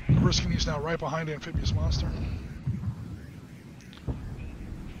 Oriskany's now right behind Amphibious Monster.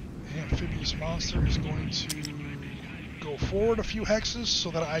 Amphibious Monster is going to go forward a few hexes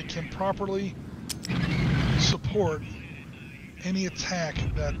so that I can properly support any attack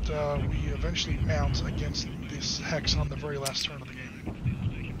that we eventually mount against this hex on the very last turn of the game.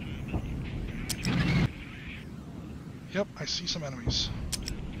 Yep, I see some enemies.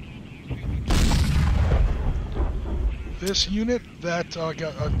 This unit that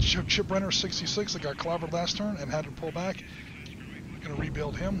got Shipbrenner 66 that got clobbered last turn and had to pull back, gonna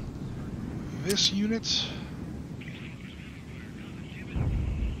rebuild him. This unit,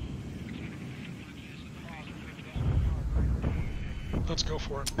 let's go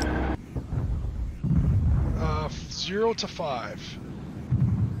for it. 0 to 5.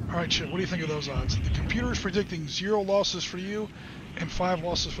 Alright, Chip, what do you think of those odds? The computer is predicting 0 losses for you and 5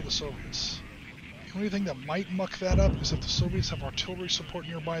 losses for the Soviets. The only thing that might muck that up is if the Soviets have artillery support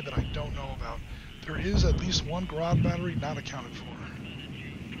nearby that I don't know about. There is at least one Grad battery not accounted for.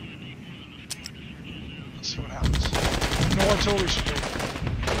 Let's see what happens. No artillery support.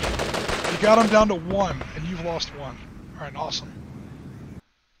 You got them down to 1, and you've lost 1. Alright, awesome.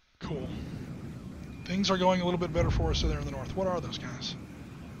 Cool. Things are going a little bit better for us there in the north. What are those guys?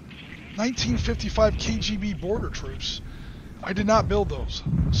 1955 KGB border troops. I did not build those.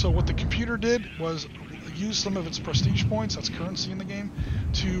 So what the computer did was use some of its prestige points, that's currency in the game,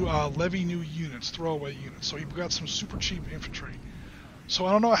 to levy new units, throwaway units. So he got some super cheap infantry. So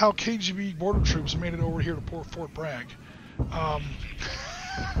I don't know how KGB border troops made it over here to Fort Bragg.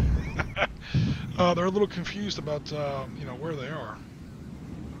 They're a little confused about you know, where they are.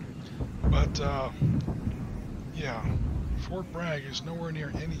 But yeah, Fort Bragg is nowhere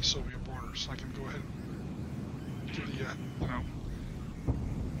near any Soviet borders. I can go ahead and give the you know,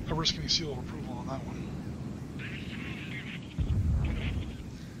 a Oriskany seal of approval on that one.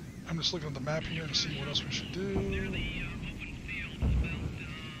 I'm just looking at the map here and see what else we should do.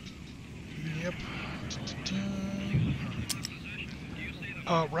 Yep.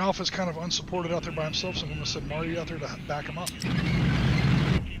 Ralph is kind of unsupported out there by himself, so I'm going to send Marty out there to back him up.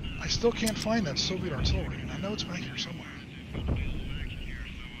 I still can't find that Soviet artillery. I know it's back here somewhere.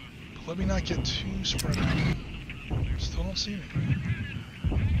 But let me not get too spread out. Still don't see anything.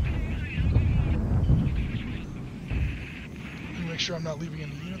 Let me make sure I'm not leaving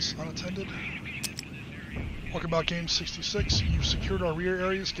any units unattended. Walkabout Game 66. You've secured our rear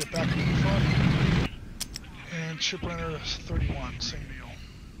areas. Get back into the front. And Shipbrenner 31. Same deal.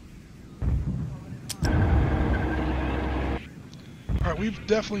 Alright, we've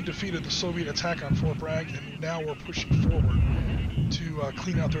definitely defeated the Soviet attack on Fort Bragg, and now we're pushing forward to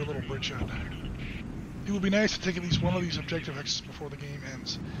clean out their little bridgehead. It would be nice to take at least one of these objective hexes before the game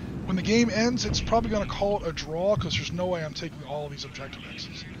ends. When the game ends, it's probably going to call it a draw, because there's no way I'm taking all of these objective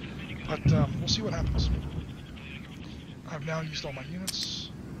hexes. But we'll see what happens. I've now used all my units.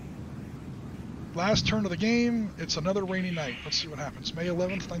 Last turn of the game, it's another rainy night. Let's see what happens. May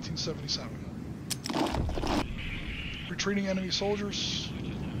 11th, 1977. Retreating enemy soldiers.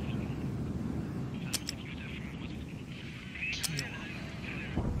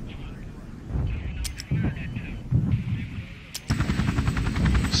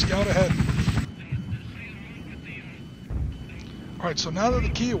 Scout ahead. Alright, so now that the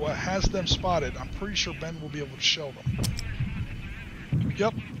Kiowa has them spotted, I'm pretty sure Ben will be able to shell them.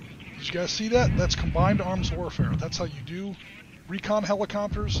 Yep. Did you guys see that? That's combined arms warfare. That's how you do recon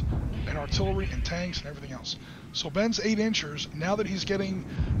helicopters and artillery and tanks and everything else. So Ben's 8-inchers, now that he's getting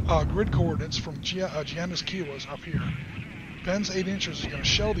grid coordinates from Giannis Kiowas up here, Ben's 8-inchers is going to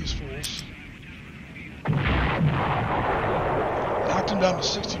shell these fools. Knocked him down to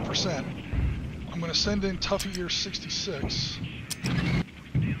 60%. I'm going to send in Tuffy Ear 66.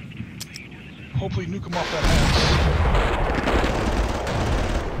 Hopefully nuke him off that hex.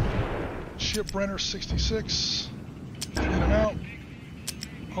 Shipbrenner 66. Clean him out.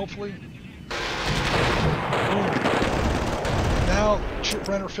 Hopefully. Boom. Now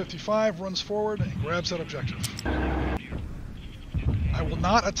Shipbrenner 55 runs forward and grabs that objective. I will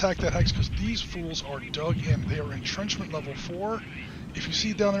not attack that hex because these fools are dug in. They are entrenchment level 4. If you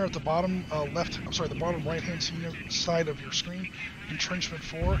see down there at the bottom the bottom right-hand side of your screen, entrenchment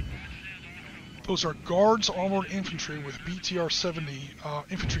 4, those are guards armored infantry with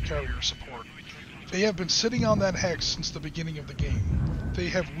BTR-70 infantry carrier support. They have been sitting on that hex since the beginning of the game. they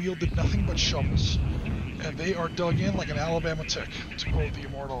have wielded nothing but shovels, and they are dug in like an Alabama tick, to quote the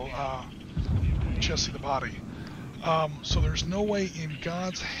immortal Jesse the Body. So there's no way in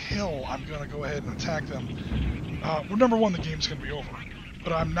God's hell I'm going to go ahead and attack them. Well, number one, the game's going to be over,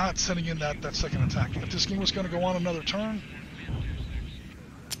 but I'm not sending in that second attack. If this game was going to go on another turn,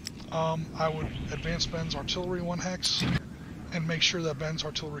 I would advance Ben's artillery 1 hex and make sure that Ben's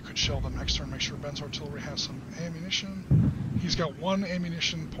artillery could shell them next turn. Make sure Ben's artillery has some ammunition. He's got 1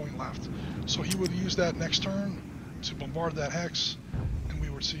 ammunition point left, so he would use that next turn to bombard that hex, and we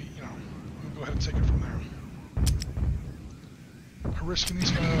would see, you know, we would go ahead and take it from there.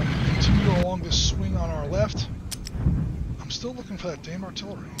 Ariskine's going to continue along this swing on our left. I'm still looking for that damn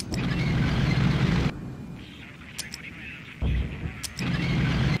artillery.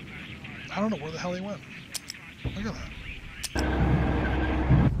 I don't know where the hell he went. Look at that.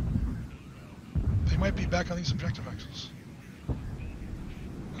 They might be back on these objective axes.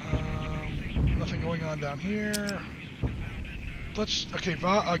 Nothing going on down here. Okay,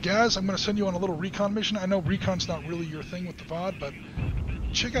 Gaz, I'm going to send you on a little recon mission. I know recon's not really your thing with the VOD, but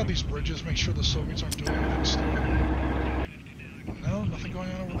check out these bridges, make sure the Soviets aren't doing anything stupid. No, nothing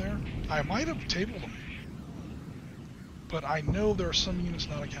going on over there. I might have tabled them, but I know there are some units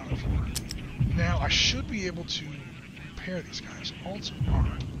not accounted for. Now, I should be able to repair these guys. Alt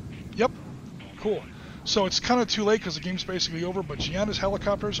R. Yep, cool. So it's kind of too late because the game's basically over, but Gianna's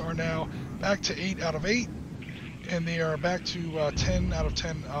helicopters are now back to 8 out of 8, and they are back to 10 out of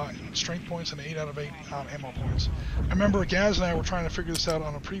 10 strength points and 8 out of 8 ammo points. I remember Gaz and I were trying to figure this out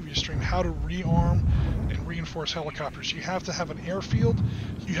on a previous stream, how to rearm and reinforce helicopters. You have to have an airfield,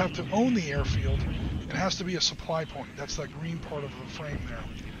 you have to own the airfield, it has to be a supply point. That's that green part of the frame there.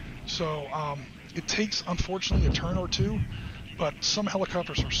 So it takes, unfortunately, a turn or two, but some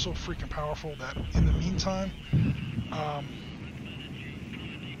helicopters are so freaking powerful that in the meantime,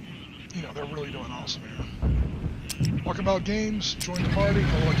 you know, they're really doing awesome here. Walkabout Games, join the party.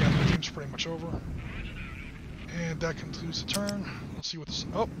 Oh, again, the game's pretty much over. And that concludes the turn. Let's see what this...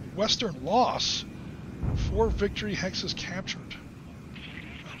 Oh, Western loss. 4 victory hexes captured.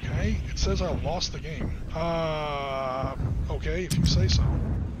 Okay, it says I lost the game. Okay, if you say so.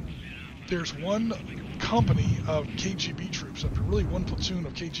 There's 1 company of KGB troops, really 1 platoon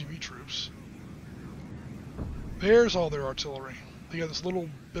of KGB troops. There's all their artillery. They got this little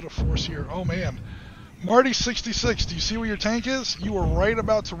bit of force here. Oh man, Marty 66, do you see where your tank is? You were right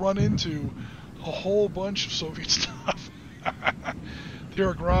about to run into a whole bunch of Soviet stuff. There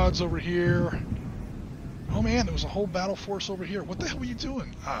are Grads over here. Oh man, there was a whole battle force over here. What the hell were you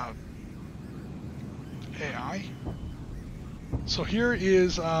doing? AI? So here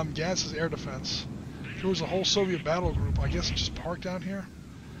is Gaz's air defense. There was a whole Soviet battle group. I guess it just parked out here.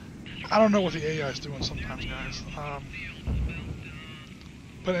 I don't know what the AI is doing sometimes, guys.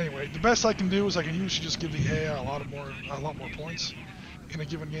 But anyway, the best I can do is I can usually just give the AI a lot more points in a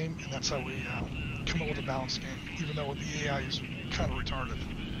given game, and that's how we come up with a balanced game, even though the AI is kind of retarded.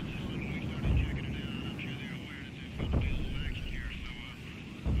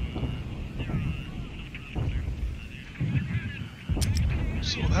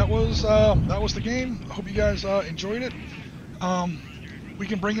 So that was the game. I hope you guys enjoyed it. We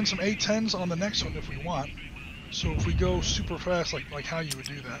can bring in some A10s on the next one if we want. So if we go super fast, like how you would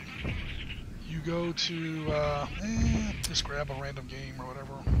do that, you go to just grab a random game or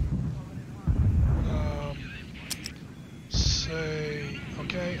whatever. Say,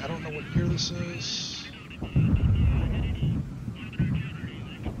 okay, I don't know what year this is.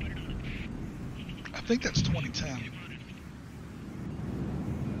 I think that's 2010.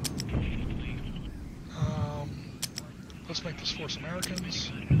 Let's make this Force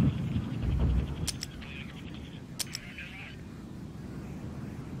Americans.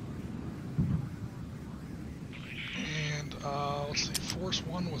 And let's see, Force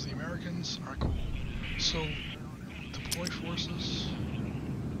 1 was the Americans. Alright, cool. So, deploy forces.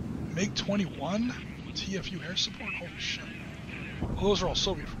 MiG-21? TFU air support? Holy shit. Well, those are all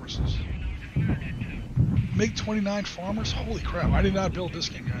Soviet forces. MiG-29 farmers? Holy crap, I did not build this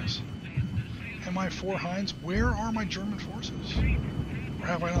game, guys. Mi-4 Hinds? Where are my German forces? Or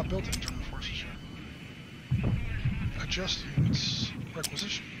have I not built any German forces yet? Adjust units.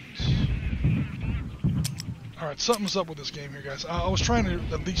 Requisitions. Alright, something's up with this game here, guys. I was trying to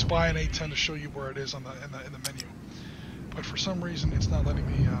at least buy an A10 to show you where it is on in the menu. But for some reason, it's not letting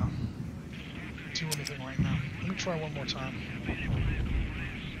me do anything right now. Let me try one more time.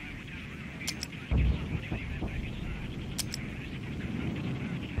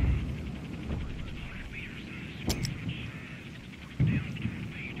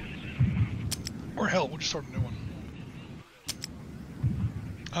 Or hell, we'll just start a new one.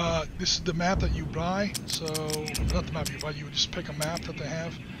 This is the map that you buy. So, not the map you buy, you would just pick a map that they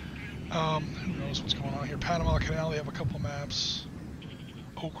have. Who knows what's going on here? Panama Canal, they have a couple maps.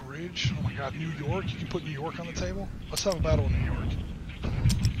 Oak Ridge, oh my god, New York. You can put New York on the table. Let's have a battle in New York.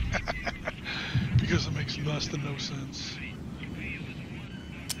 Because it makes less than no sense.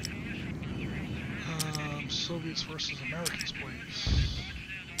 Soviets versus Americans, please.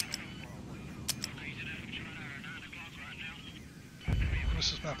 What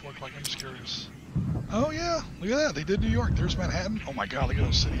does this map look like? I'm just curious. Oh yeah, look at that. They did New York. There's Manhattan. Oh my god, look at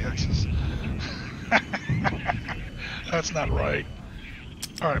those city X's. That's not right.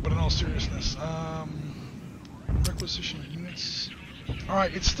 Alright, but in all seriousness, requisition units.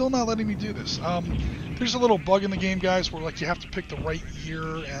 Alright, it's still not letting me do this. There's a little bug in the game, guys, where like you have to pick the right year,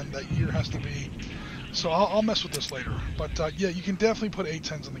 and that year has to be... So I'll mess with this later. But yeah, you can definitely put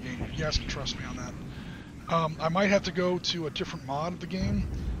A-10s in the game. You guys can trust me on that. I might have to go to a different mod of the game.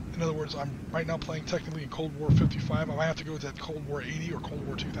 In other words, I'm right now playing technically in Cold War 55. I might have to go to that Cold War 80 or Cold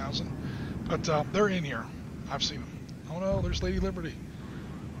War 2000. But they're in here. I've seen them. Oh no, there's Lady Liberty.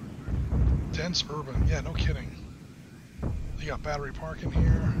 Dense urban. Yeah, no kidding. You got Battery Park in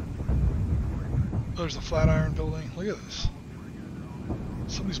here. There's the Flatiron building. Look at this.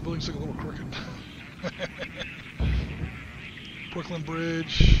 Some of these buildings look a little crooked. Brooklyn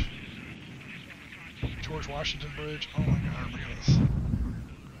Bridge. George Washington Bridge. Oh my god, look at this.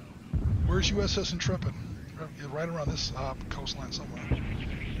 Where's USS Intrepid? Right around this coastline somewhere.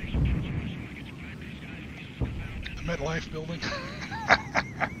 The MetLife building.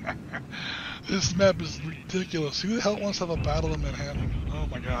 This map is ridiculous. Who the hell wants to have a battle in Manhattan? Oh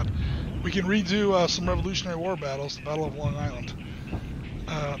my god. We can redo some Revolutionary War battles. The Battle of Long Island.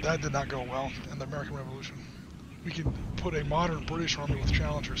 That did not go well in the American Revolution. We can put a modern British army with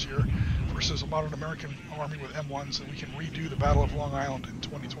Challengers here versus a modern American army with M1s, and we can redo the Battle of Long Island in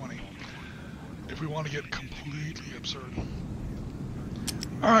 2020 if we want to get completely absurd.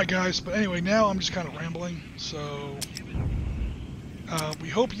 Alright guys, but anyway, now I'm just kind of rambling, so we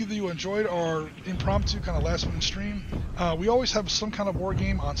hope you enjoyed our impromptu kind of last minute stream. We always have some kind of war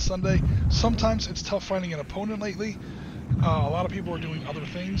game on Sunday. Sometimes it's tough finding an opponent lately. A lot of people are doing other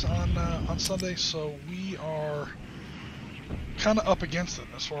things on Sunday, so we are kind of up against it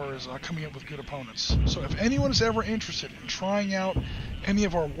as far as coming up with good opponents. So if anyone is ever interested in trying out any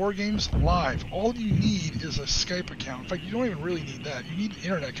of our war games live, all you need is a Skype account. In fact, you don't even really need that. You need an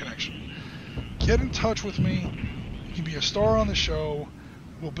internet connection. Get in touch with me. You can be a star on the show.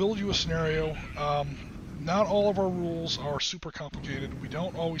 We'll build you a scenario. Not all of our rules are super complicated. We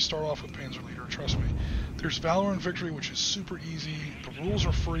don't always start off with Panzerleader, trust me. There's Valor and Victory, which is super easy. The rules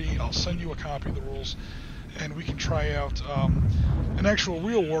are free. I'll send you a copy of the rules, and we can try out an actual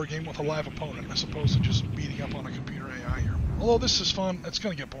real war game with a live opponent, as opposed to just beating up on a computer AI here. Although this is fun, it's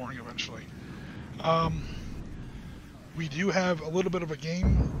going to get boring eventually. We do have a little bit of a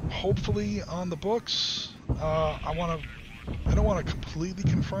game, hopefully, on the books. I don't want to completely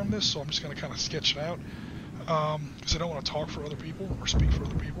confirm this, so I'm just going to kind of sketch it out. Because I don't want to talk for other people or speak for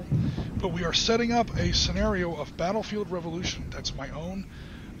other people. But we are setting up a scenario of Battlefield Revolution. That's my own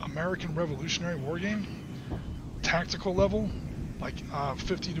American Revolutionary War game. Tactical level, like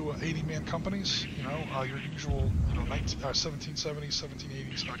 50 to 80 man companies. You know, your usual 1770s,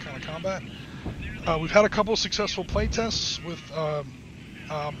 1780s kind of combat. We've had a couple of successful play tests with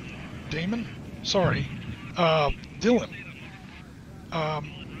Dylan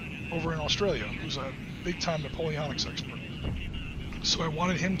over in Australia, who's a big-time Napoleonics expert. So I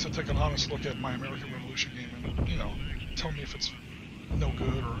wanted him to take an honest look at my American Revolution game and, tell me if it's no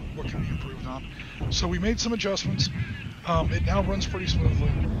good or what can be improved on. So we made some adjustments. It now runs pretty smoothly.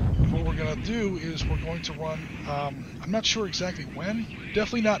 And what we're going to do is we're going to run, I'm not sure exactly when,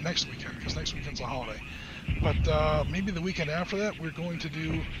 definitely not next weekend, because next weekend's a holiday. But maybe the weekend after that, we're going to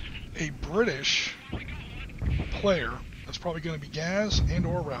do a British player. That's probably going to be Gaz and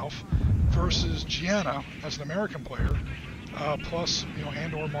or Ralph versus Gianna as an American player, plus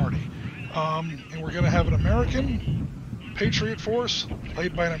and or Marty. And we're going to have an American Patriot force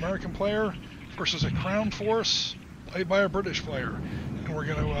played by an American player versus a Crown force played by a British player. And we're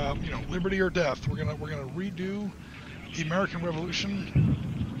going to liberty or death. We're going to redo the American Revolution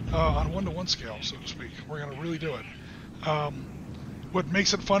on 1-to-1 scale, so to speak. We're going to really do it. What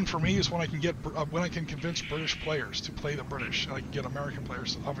makes it fun for me is when I can convince British players to play the British, and I can get American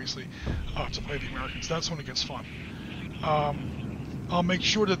players, obviously, to play the Americans. That's when it gets fun. I'll make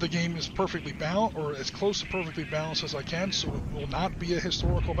sure that the game is perfectly balanced, or as close to perfectly balanced as I can, so it will not be a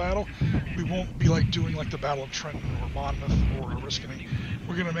historical battle. We won't be doing the Battle of Trenton or Monmouth or Oriskany.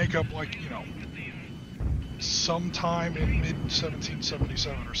 We're going to make up sometime in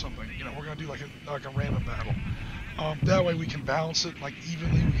mid-1777 or something. You know, we're going to do like a random battle. That way we can balance it like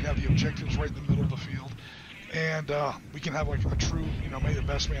evenly. We can have the objectives right in the middle of the field, and we can have like a true, you know, may the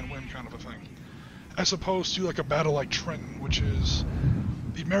best man win kind of a thing, as opposed to like a battle like Trenton, which is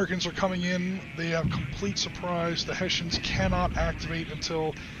the Americans are coming in. They have complete surprise. The Hessians cannot activate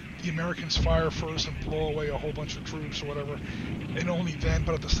until the Americans fire first and blow away a whole bunch of troops or whatever, and only then.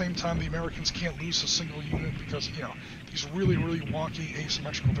 But at the same time, the Americans can't lose a single unit because, you know, these really, really wonky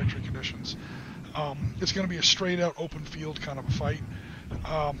asymmetrical victory conditions. It's going to be a straight-out open field kind of a fight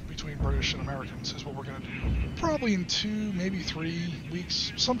between British and Americans is what we're going to do. Probably in 2, maybe 3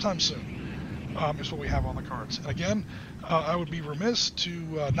 weeks, sometime soon. Is what we have on the cards. And again, I would be remiss to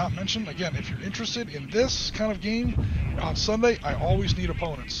not mention, again, if you're interested in this kind of game on Sunday, I always need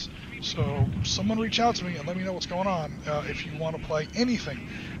opponents. So someone reach out to me and let me know what's going on if you want to play anything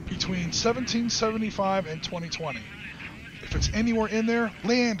between 1775 and 2020. If it's anywhere in there,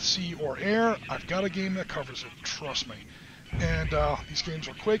 land, sea, or air, I've got a game that covers it. Trust me. And these games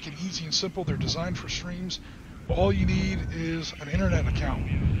are quick and easy and simple. They're designed for streams. All you need is an internet account,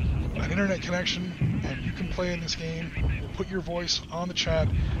 an internet connection, and you can play in this game. We'll put your voice on the chat.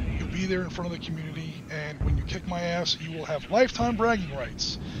 You'll be there in front of the community, and when you kick my ass, you will have lifetime bragging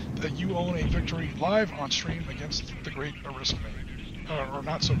rights that you own a victory live on stream against the great Oriskany, or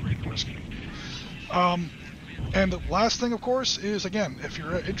not so great Oriskany. And the last thing, of course, is, again, if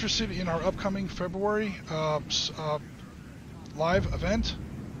you're interested in our upcoming February live event,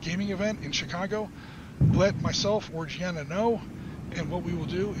 gaming event in Chicago, let myself or Gianna know, and what we will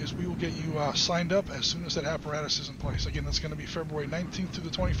do is we will get you signed up as soon as that apparatus is in place. Again, that's going to be February 19th through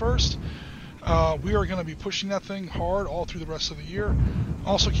the 21st. We are going to be pushing that thing hard all through the rest of the year.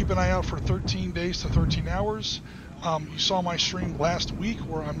 Also, keep an eye out for 13 days to 13 hours. You saw my stream last week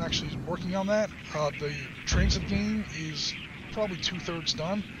where I'm actually working on that. The transit game is probably 2/3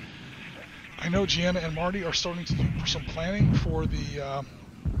 done. I know Gianna and Marty are starting to do some planning for the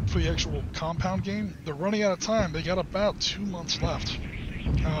actual compound game. They're running out of time. They got about 2 months left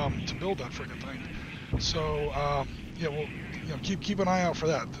to build that freaking thing. So yeah, we'll keep an eye out for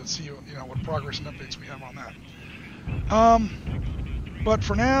that to see what progress and updates we have on that. But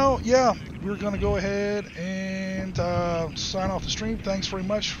for now, yeah, we're gonna go ahead and sign off the stream. Thanks very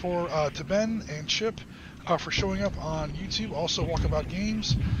much to Ben and Chip for showing up on YouTube. Also, Walkabout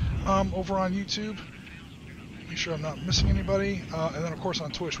Games over on YouTube. Make sure I'm not missing anybody. And then, of course,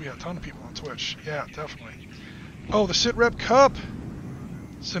 on Twitch, we have a ton of people on Twitch. Yeah, definitely. Oh, the Sitrep Cup!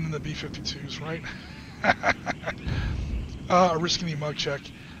 Sending the B-52s, right? Oriskany mug check.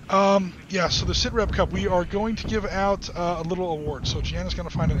 Yeah, so the Sitrep Cup, we are going to give out a little award. So Gianna's going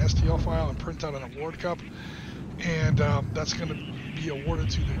to find an STL file and print out an award cup. And that's going to be awarded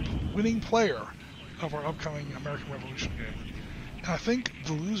to the winning player of our upcoming American Revolution game. And I think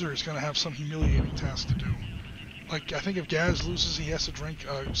the loser is going to have some humiliating task to do. Like, I think if Gaz loses, he has to drink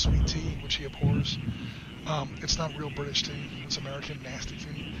sweet tea, which he abhors. It's not real British tea. It's American nasty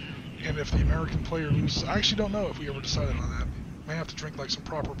tea. And if the American player loses, I actually don't know if we ever decided on that. May have to drink like some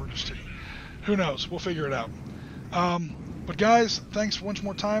proper British tea. Who knows? We'll figure it out. But guys, thanks once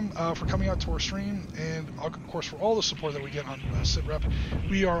more time for coming out to our stream, and of course for all the support that we get on Sitrep.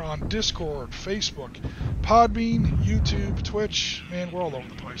 We are on Discord, Facebook, Podbean, YouTube, Twitch. Man, we're all over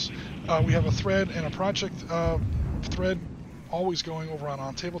the place. We have a thread and a project thread always going over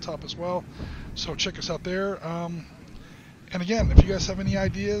on Tabletop as well. So check us out there. And again, if you guys have any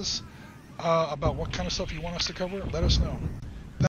ideas about what kind of stuff you want us to cover, let us know.